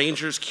their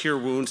rangers cure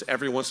wounds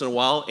every once in a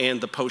while,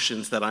 and the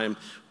potions that I'm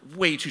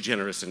way too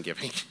generous in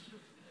giving.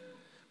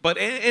 But,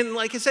 and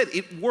like I said,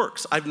 it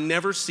works. I've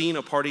never seen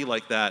a party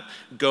like that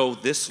go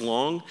this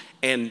long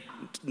and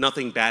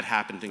nothing bad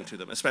happening to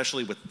them,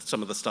 especially with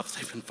some of the stuff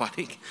they've been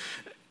fighting.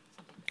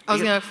 I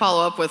was going to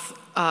follow up with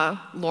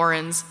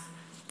Lauren's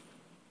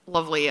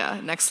lovely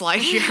next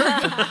slide here.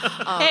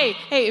 Hey,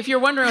 if you're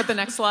wondering what the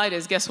next slide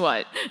is, guess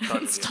what?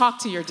 It's talk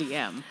to your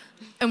DM.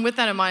 And with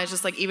that in mind, it's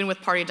just like, even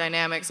with party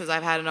dynamics, as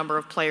I've had a number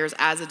of players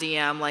as a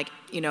DM, like,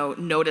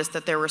 noticed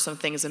that there were some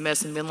things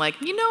amiss and been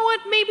like, you know what,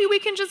 maybe we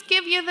can just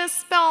give you this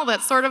spell that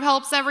sort of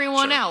helps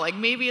everyone out. Like,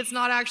 maybe it's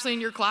not actually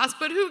in your class,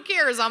 but who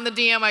cares? I'm the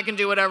DM, I can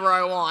do whatever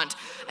I want.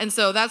 And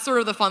so that's sort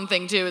of the fun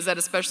thing too, is that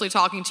especially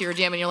talking to your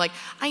DM and you're like,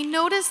 I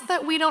noticed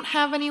that we don't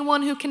have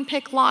anyone who can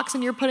pick locks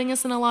and you're putting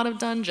us in a lot of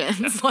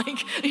dungeons. Like,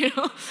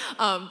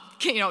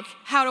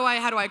 how do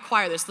I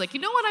acquire this? Like, you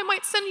know what, I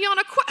might send you on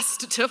a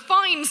quest to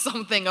find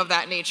something of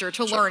that nature,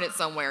 to learn it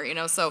somewhere,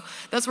 So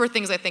that's where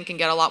things I think can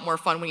get a lot more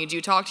fun when you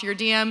do talk to your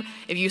DM.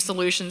 If you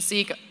solution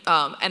seek,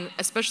 and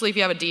especially if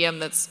you have a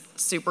DM that's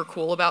super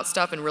cool about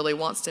stuff and really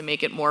wants to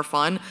make it more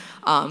fun,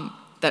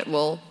 that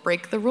will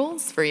break the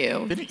rules for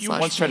you. Didn't you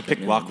once try to pick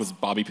lock with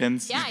bobby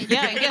pins? Yeah, and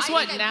guess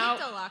what? I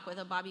picked a lock with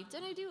a bobby.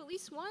 Didn't I do at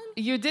least one?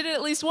 You did it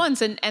at least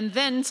once, and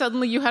then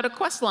suddenly you had a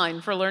quest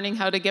line for learning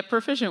how to get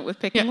proficient with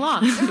picking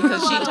locks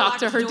because she talked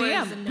to her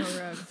DM. And no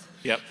rogues.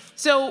 Yep.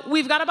 So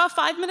we've got about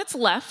 5 minutes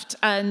left,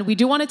 and we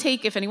do want to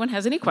take, if anyone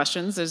has any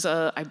questions,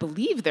 I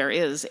believe there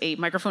is a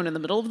microphone in the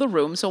middle of the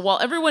room. So while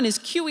everyone is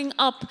queuing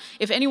up,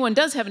 if anyone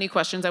does have any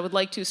questions, I would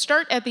like to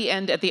start at the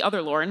end at the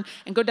other Lauren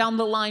and go down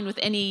the line with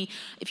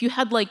if you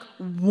had like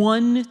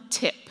one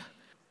tip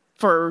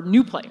for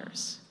new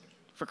players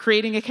for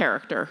creating a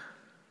character,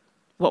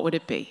 what would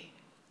it be?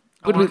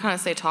 I would kind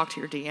of say talk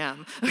to your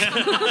DM.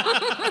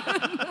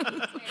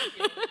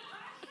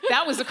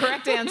 That was the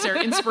correct answer.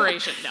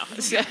 Inspiration. No.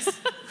 Yes.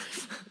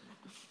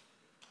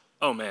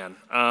 Oh, man.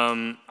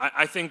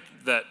 I think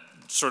that,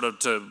 sort of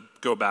to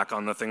go back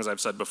on the things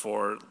I've said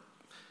before,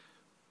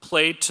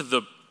 play to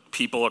the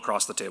people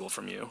across the table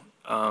from you.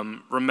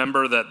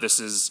 Remember that this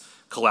is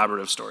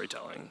collaborative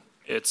storytelling.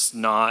 It's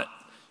not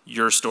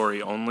your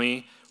story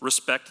only.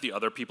 Respect the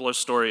other people's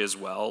story as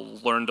well.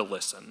 Learn to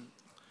listen.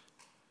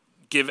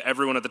 Give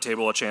everyone at the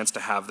table a chance to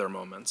have their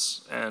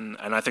moments. And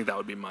I think that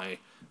would be my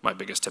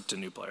biggest tip to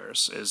new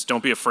players, is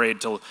don't be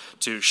afraid to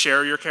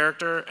share your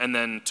character and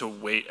then to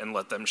wait and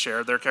let them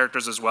share their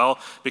characters as well,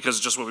 because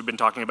just what we've been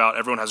talking about,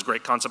 everyone has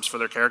great concepts for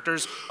their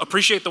characters.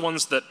 Appreciate the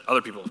ones that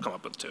other people have come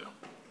up with too.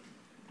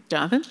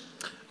 Jonathan?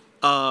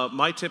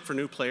 My tip for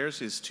new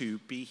players is to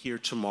be here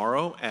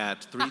tomorrow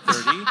at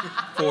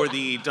 3:30 for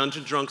the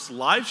Dungeon Drunks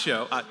live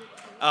show.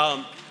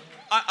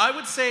 I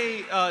would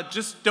say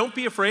just don't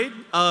be afraid.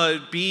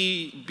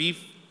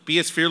 Be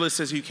as fearless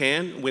as you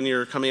can when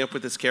you're coming up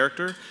with this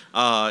character.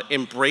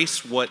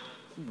 Embrace what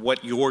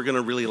you're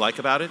gonna really like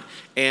about it,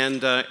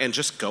 and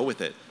just go with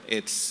it.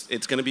 It's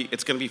gonna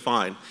be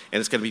fine, and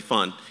it's gonna be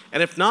fun.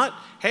 And if not,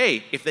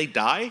 hey, if they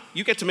die,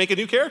 you get to make a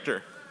new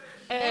character.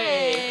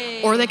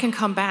 Hey. Or they can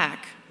come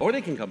back. Or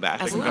they can come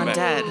back. As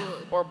undead.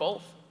 Or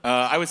both.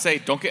 I would say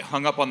don't get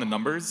hung up on the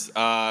numbers.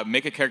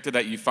 Make a character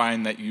that you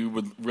find that you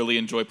would really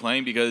enjoy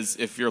playing, because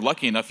if you're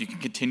lucky enough, you can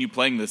continue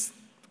playing this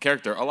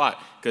character a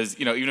lot. Because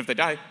even if they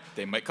die,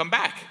 they might come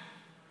back.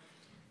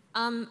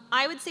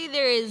 I would say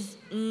there is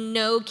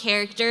no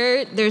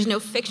character, there's no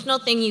fictional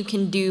thing you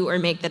can do or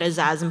make that is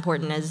as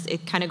important as,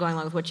 it kind of going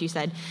along with what you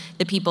said,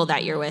 the people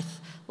that you're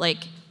with.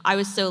 Like, I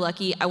was so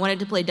lucky. I wanted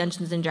to play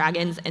Dungeons &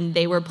 Dragons, and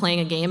they were playing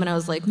a game, and I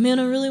was like, man,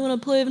 I really want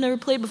to play. I've never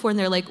played before. And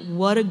they're like,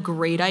 what a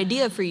great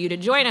idea for you to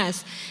join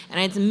us.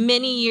 And it's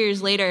many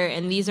years later,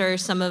 and these are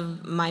some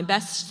of my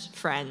best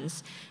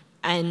friends.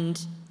 And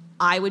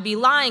I would be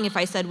lying if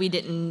I said we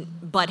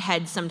didn't butt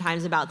heads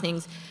sometimes about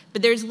things.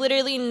 But there's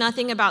literally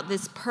nothing about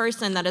this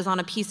person that is on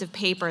a piece of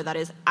paper that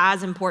is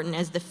as important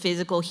as the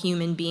physical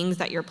human beings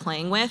that you're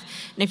playing with.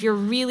 And if you're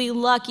really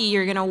lucky,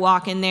 you're gonna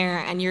walk in there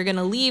and you're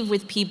gonna leave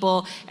with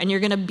people and you're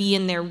gonna be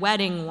in their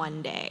wedding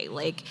one day.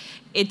 Like,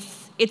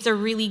 it's a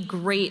really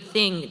great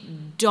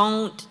thing.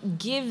 Don't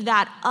give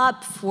that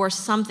up for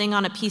something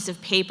on a piece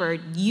of paper.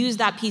 Use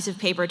that piece of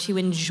paper to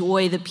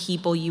enjoy the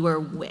people you are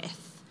with.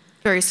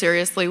 Very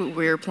seriously,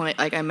 we were playing.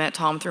 Like, I met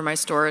Tom through my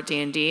store at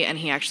D&D, and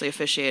he actually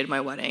officiated my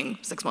wedding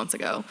 6 months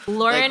ago.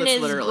 Lauren is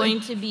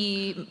going to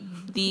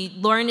be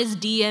Lauren is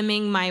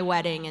DMing my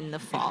wedding in the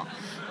fall.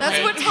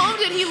 That's what Tom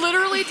did. He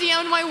literally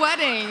DM'd my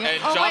wedding.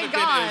 And oh Jonathan my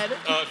God. is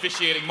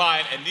officiating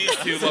mine, and these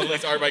two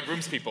lovelies are my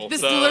groomspeople.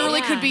 This so literally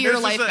could be your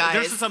life, guys.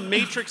 There's just a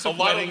matrix of a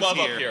lot of weddings love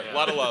here. up here. A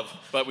lot of love.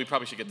 But we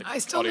probably should get the I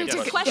still need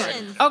audience to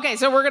Questions. Okay,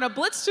 so we're going to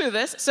blitz through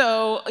this.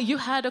 So you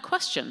had a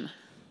question.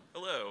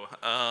 Hello.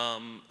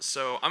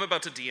 So I'm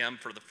about to DM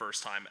for the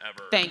first time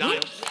ever. Thank you.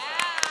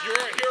 You're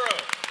a hero.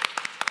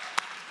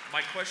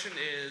 My question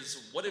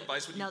is, what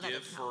advice would you No, that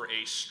give is for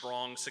a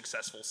strong,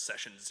 successful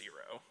session 0?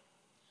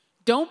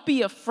 Don't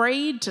be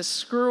afraid to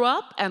screw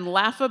up and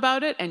laugh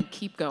about it and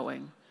keep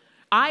going.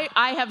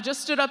 I have just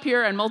stood up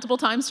here and multiple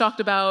times talked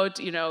about,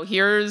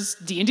 here's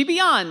D&D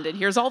Beyond, and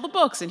here's all the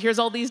books, and here's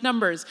all these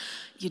numbers.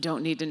 You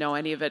don't need to know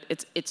any of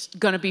it. It's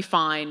going to be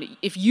fine.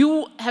 If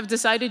you have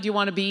decided you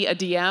want to be a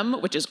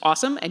DM, which is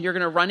awesome, and you're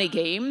going to run a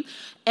game,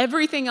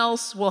 everything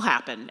else will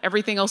happen.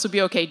 Everything else will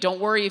be okay. Don't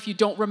worry if you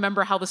don't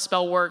remember how the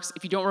spell works,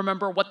 if you don't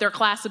remember what their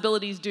class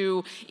abilities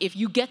do. If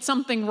you get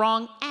something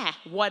wrong,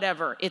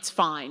 whatever. It's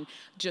fine.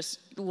 Just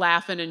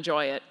laugh and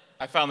enjoy it.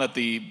 I found that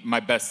my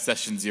best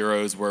session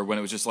zeros were when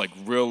it was just like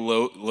real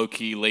low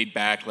key, laid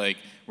back. Like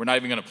we're not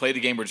even going to play the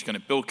game. We're just going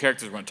to build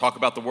characters. We're going to talk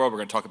about the world. We're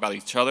going to talk about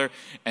each other,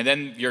 and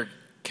then your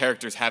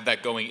characters have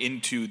that going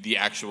into the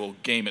actual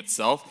game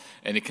itself,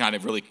 and it kind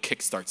of really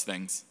kickstarts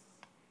things.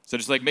 So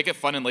just like make it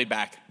fun and laid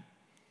back.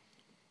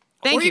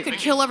 Or you could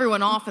kill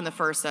everyone off in the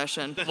first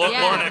session. You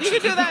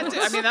could do that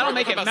too. I mean, that'll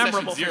make it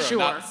memorable for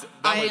sure.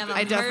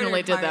 I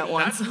definitely did that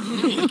once.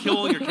 You can kill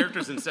all your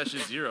characters in session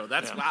 0.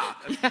 That's wow.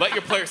 Let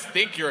your players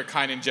think you're a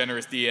kind and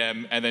generous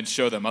DM, and then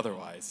show them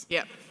otherwise.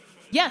 Yep.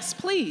 Yes,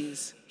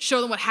 please.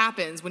 Show them what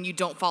happens when you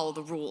don't follow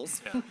the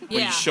rules.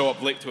 When you show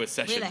up late to a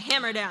session. Lay the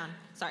hammer down.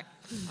 Sorry.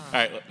 All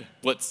right,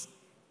 Blitz.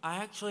 I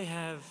actually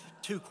have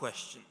 2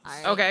 questions.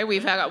 Okay,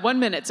 we've got 1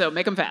 minute, so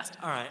make them fast.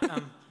 All right.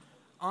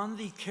 On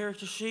the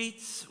character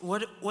sheets,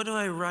 what do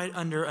I write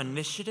under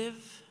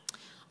initiative?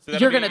 So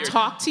you're going to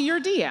talk to your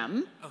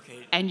DM,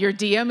 and your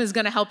DM is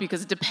going to help you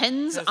because it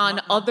depends on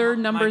other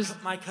numbers.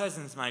 My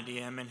cousin's my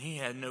DM, and he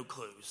had no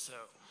clues, so.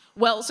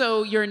 Well,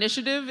 so your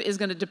initiative is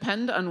going to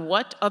depend on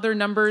what other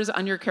numbers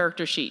on your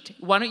character sheet.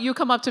 Why don't you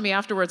come up to me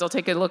afterwards? I'll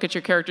take a look at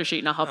your character sheet,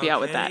 and I'll help you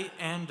out with that.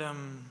 And,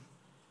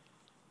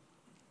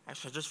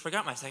 actually, I just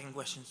forgot my second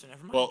question, so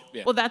never mind.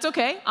 Well, that's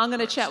okay. I'm going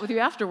to chat with you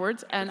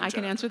afterwards, and I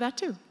can answer that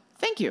too.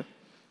 Thank you.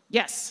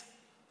 Yes.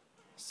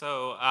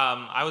 So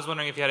I was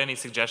wondering if you had any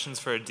suggestions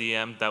for a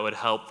DM that would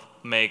help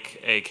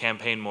make a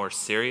campaign more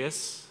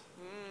serious.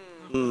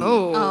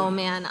 Oh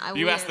man,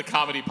 you asked the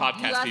comedy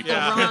podcast people. The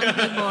wrong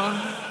people.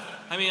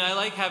 I mean, I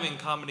like having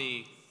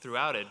comedy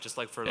throughout it, just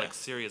like for like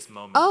serious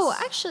moments. Oh,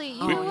 actually,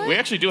 you know what? We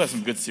actually do have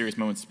some good serious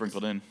moments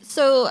sprinkled in.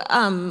 So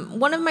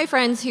one of my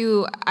friends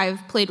who I've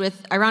played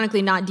with,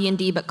 ironically not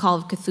D&D but Call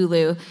of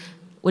Cthulhu,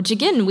 which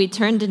again, we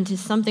turned into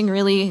something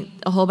really,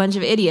 a whole bunch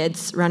of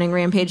idiots running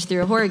rampage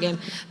through a horror game.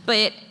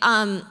 But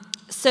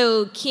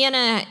so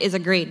Kiana is a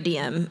great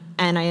DM,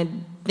 and I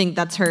think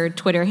that's her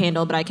Twitter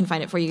handle, but I can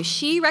find it for you.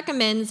 She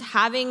recommends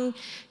having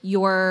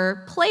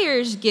your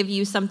players give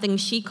you something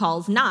she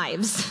calls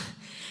knives,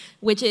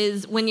 which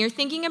is when you're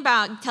thinking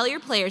about, tell your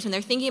players when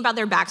they're thinking about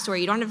their backstory,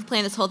 you don't have to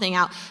plan this whole thing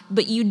out,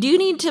 but you do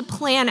need to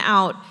plan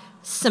out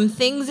some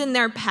things in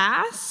their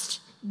past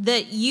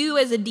that you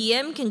as a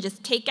DM can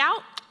just take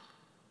out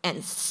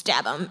and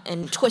stab them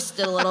and twist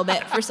it a little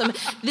bit for some.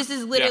 This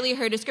is literally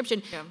her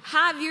description. Yeah.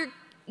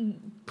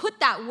 Put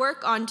that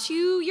work onto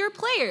your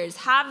players.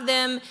 Have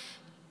them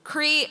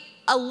create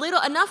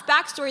enough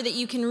backstory that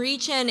you can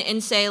reach in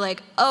and say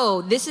like,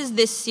 oh, this is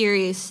this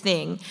serious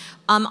thing.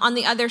 On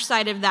the other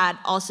side of that,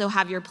 also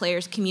have your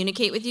players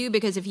communicate with you,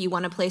 because if you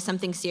want to play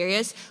something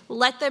serious,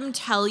 let them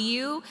tell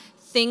you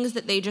things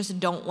that they just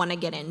don't want to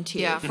get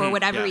into for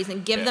whatever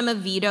reason. Give them a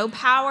veto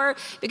power,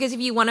 because if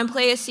you want to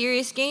play a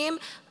serious game,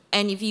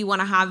 and if you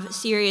want to have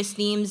serious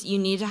themes, you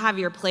need to have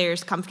your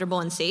players comfortable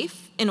and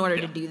safe in order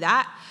to do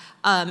that.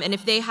 And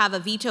if they have a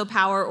veto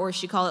power, or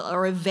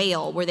or a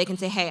veil, where they can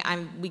say, hey,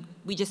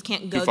 we just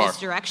can't go this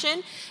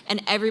direction,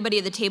 and everybody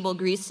at the table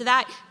agrees to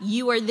that,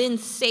 you are then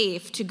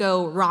safe to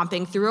go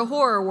romping through a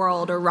horror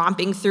world or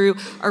romping through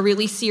a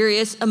really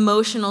serious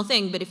emotional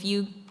thing. But if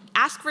you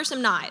ask for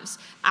some knives,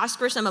 ask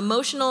for some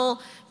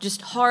emotional,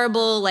 just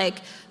horrible,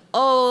 like,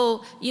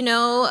 oh, you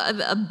know,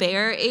 a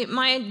bear ate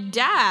my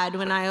dad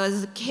when I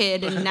was a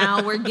kid, and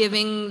now we're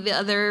giving the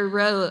other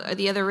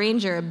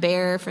ranger a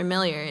bear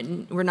familiar,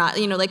 and we're not,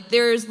 you know, like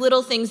there's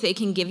little things they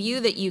can give you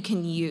that you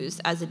can use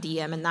as a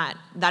DM, and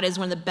that is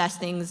one of the best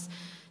things.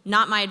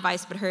 Not my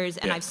advice, but hers,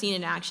 and I've seen it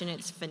in action.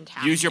 It's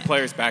fantastic. Use your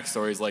players'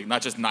 backstories, like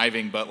not just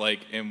kniving, but like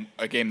in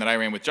a game that I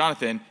ran with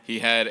Jonathan, he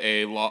had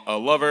a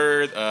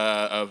lover,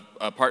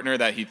 a partner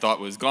that he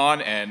thought was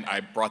gone, and I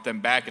brought them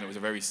back, and it was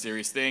a very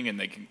serious thing, and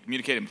they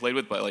communicated and played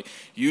with. But like,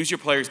 use your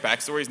players'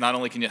 backstories. Not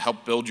only can it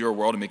help build your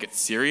world and make it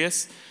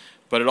serious,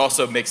 but it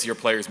also makes your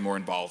players more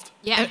involved.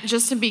 Yeah.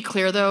 Just to be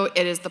clear, though,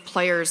 it is the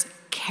players'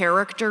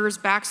 characters'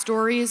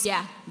 backstories.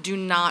 Yeah. Do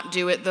not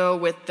do it, though,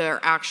 with their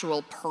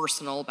actual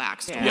personal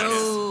backstories. Yes.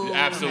 No.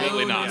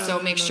 Absolutely not.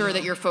 So make sure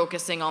that you're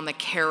focusing on the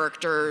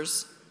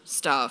characters'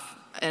 stuff,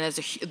 and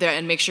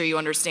and make sure you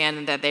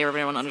understand that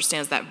everyone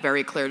understands that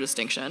very clear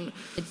distinction.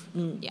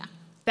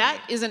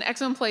 That is an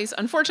excellent place.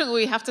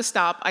 Unfortunately, we have to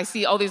stop. I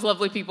see all these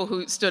lovely people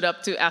who stood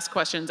up to ask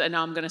questions, and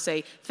now I'm going to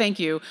say thank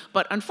you.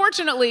 But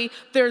unfortunately,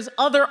 there's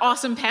other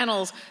awesome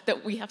panels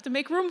that we have to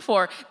make room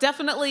for.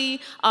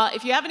 Definitely,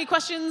 if you have any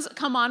questions,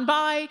 come on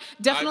by.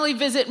 Definitely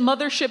visit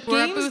Mothership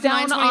We're Games at booth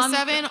down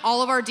 927.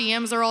 All of our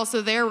DMs are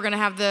also there. We're going to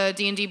have the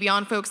D&D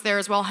Beyond folks there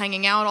as well,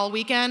 hanging out all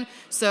weekend.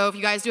 So if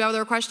you guys do have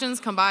other questions,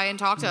 come by and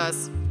talk to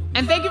us.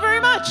 And thank you very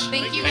much.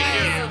 Thank you, guys.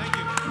 Thank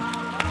you.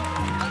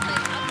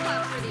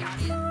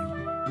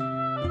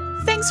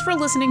 Thanks for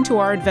listening to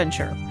our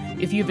adventure.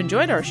 If you've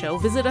enjoyed our show,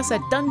 visit us at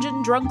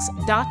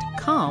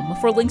dungeondrunks.com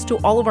for links to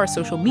all of our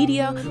social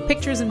media,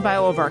 pictures and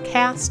bio of our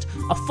cast,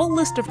 a full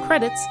list of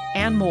credits,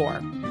 and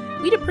more.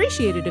 We'd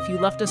appreciate it if you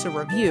left us a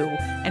review,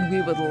 and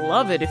we would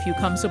love it if you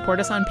come support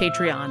us on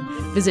Patreon.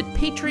 Visit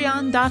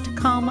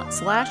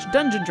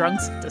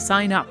patreon.com/dungeondrunks to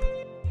sign up.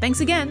 Thanks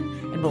again,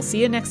 and we'll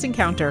see you next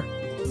encounter.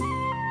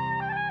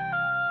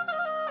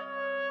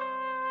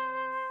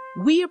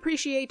 We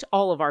appreciate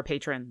all of our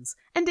patrons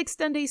and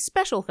extend a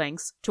special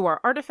thanks to our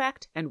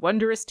Artifact and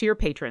Wondrous tier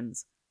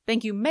patrons.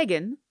 Thank you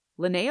Megan,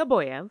 Linnea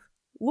Boyev,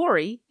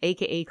 Lori,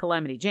 aka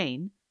Calamity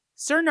Jane,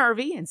 Sir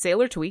Narvi and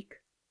Sailor Tweak,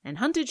 and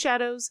Hunted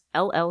Shadows,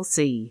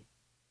 LLC.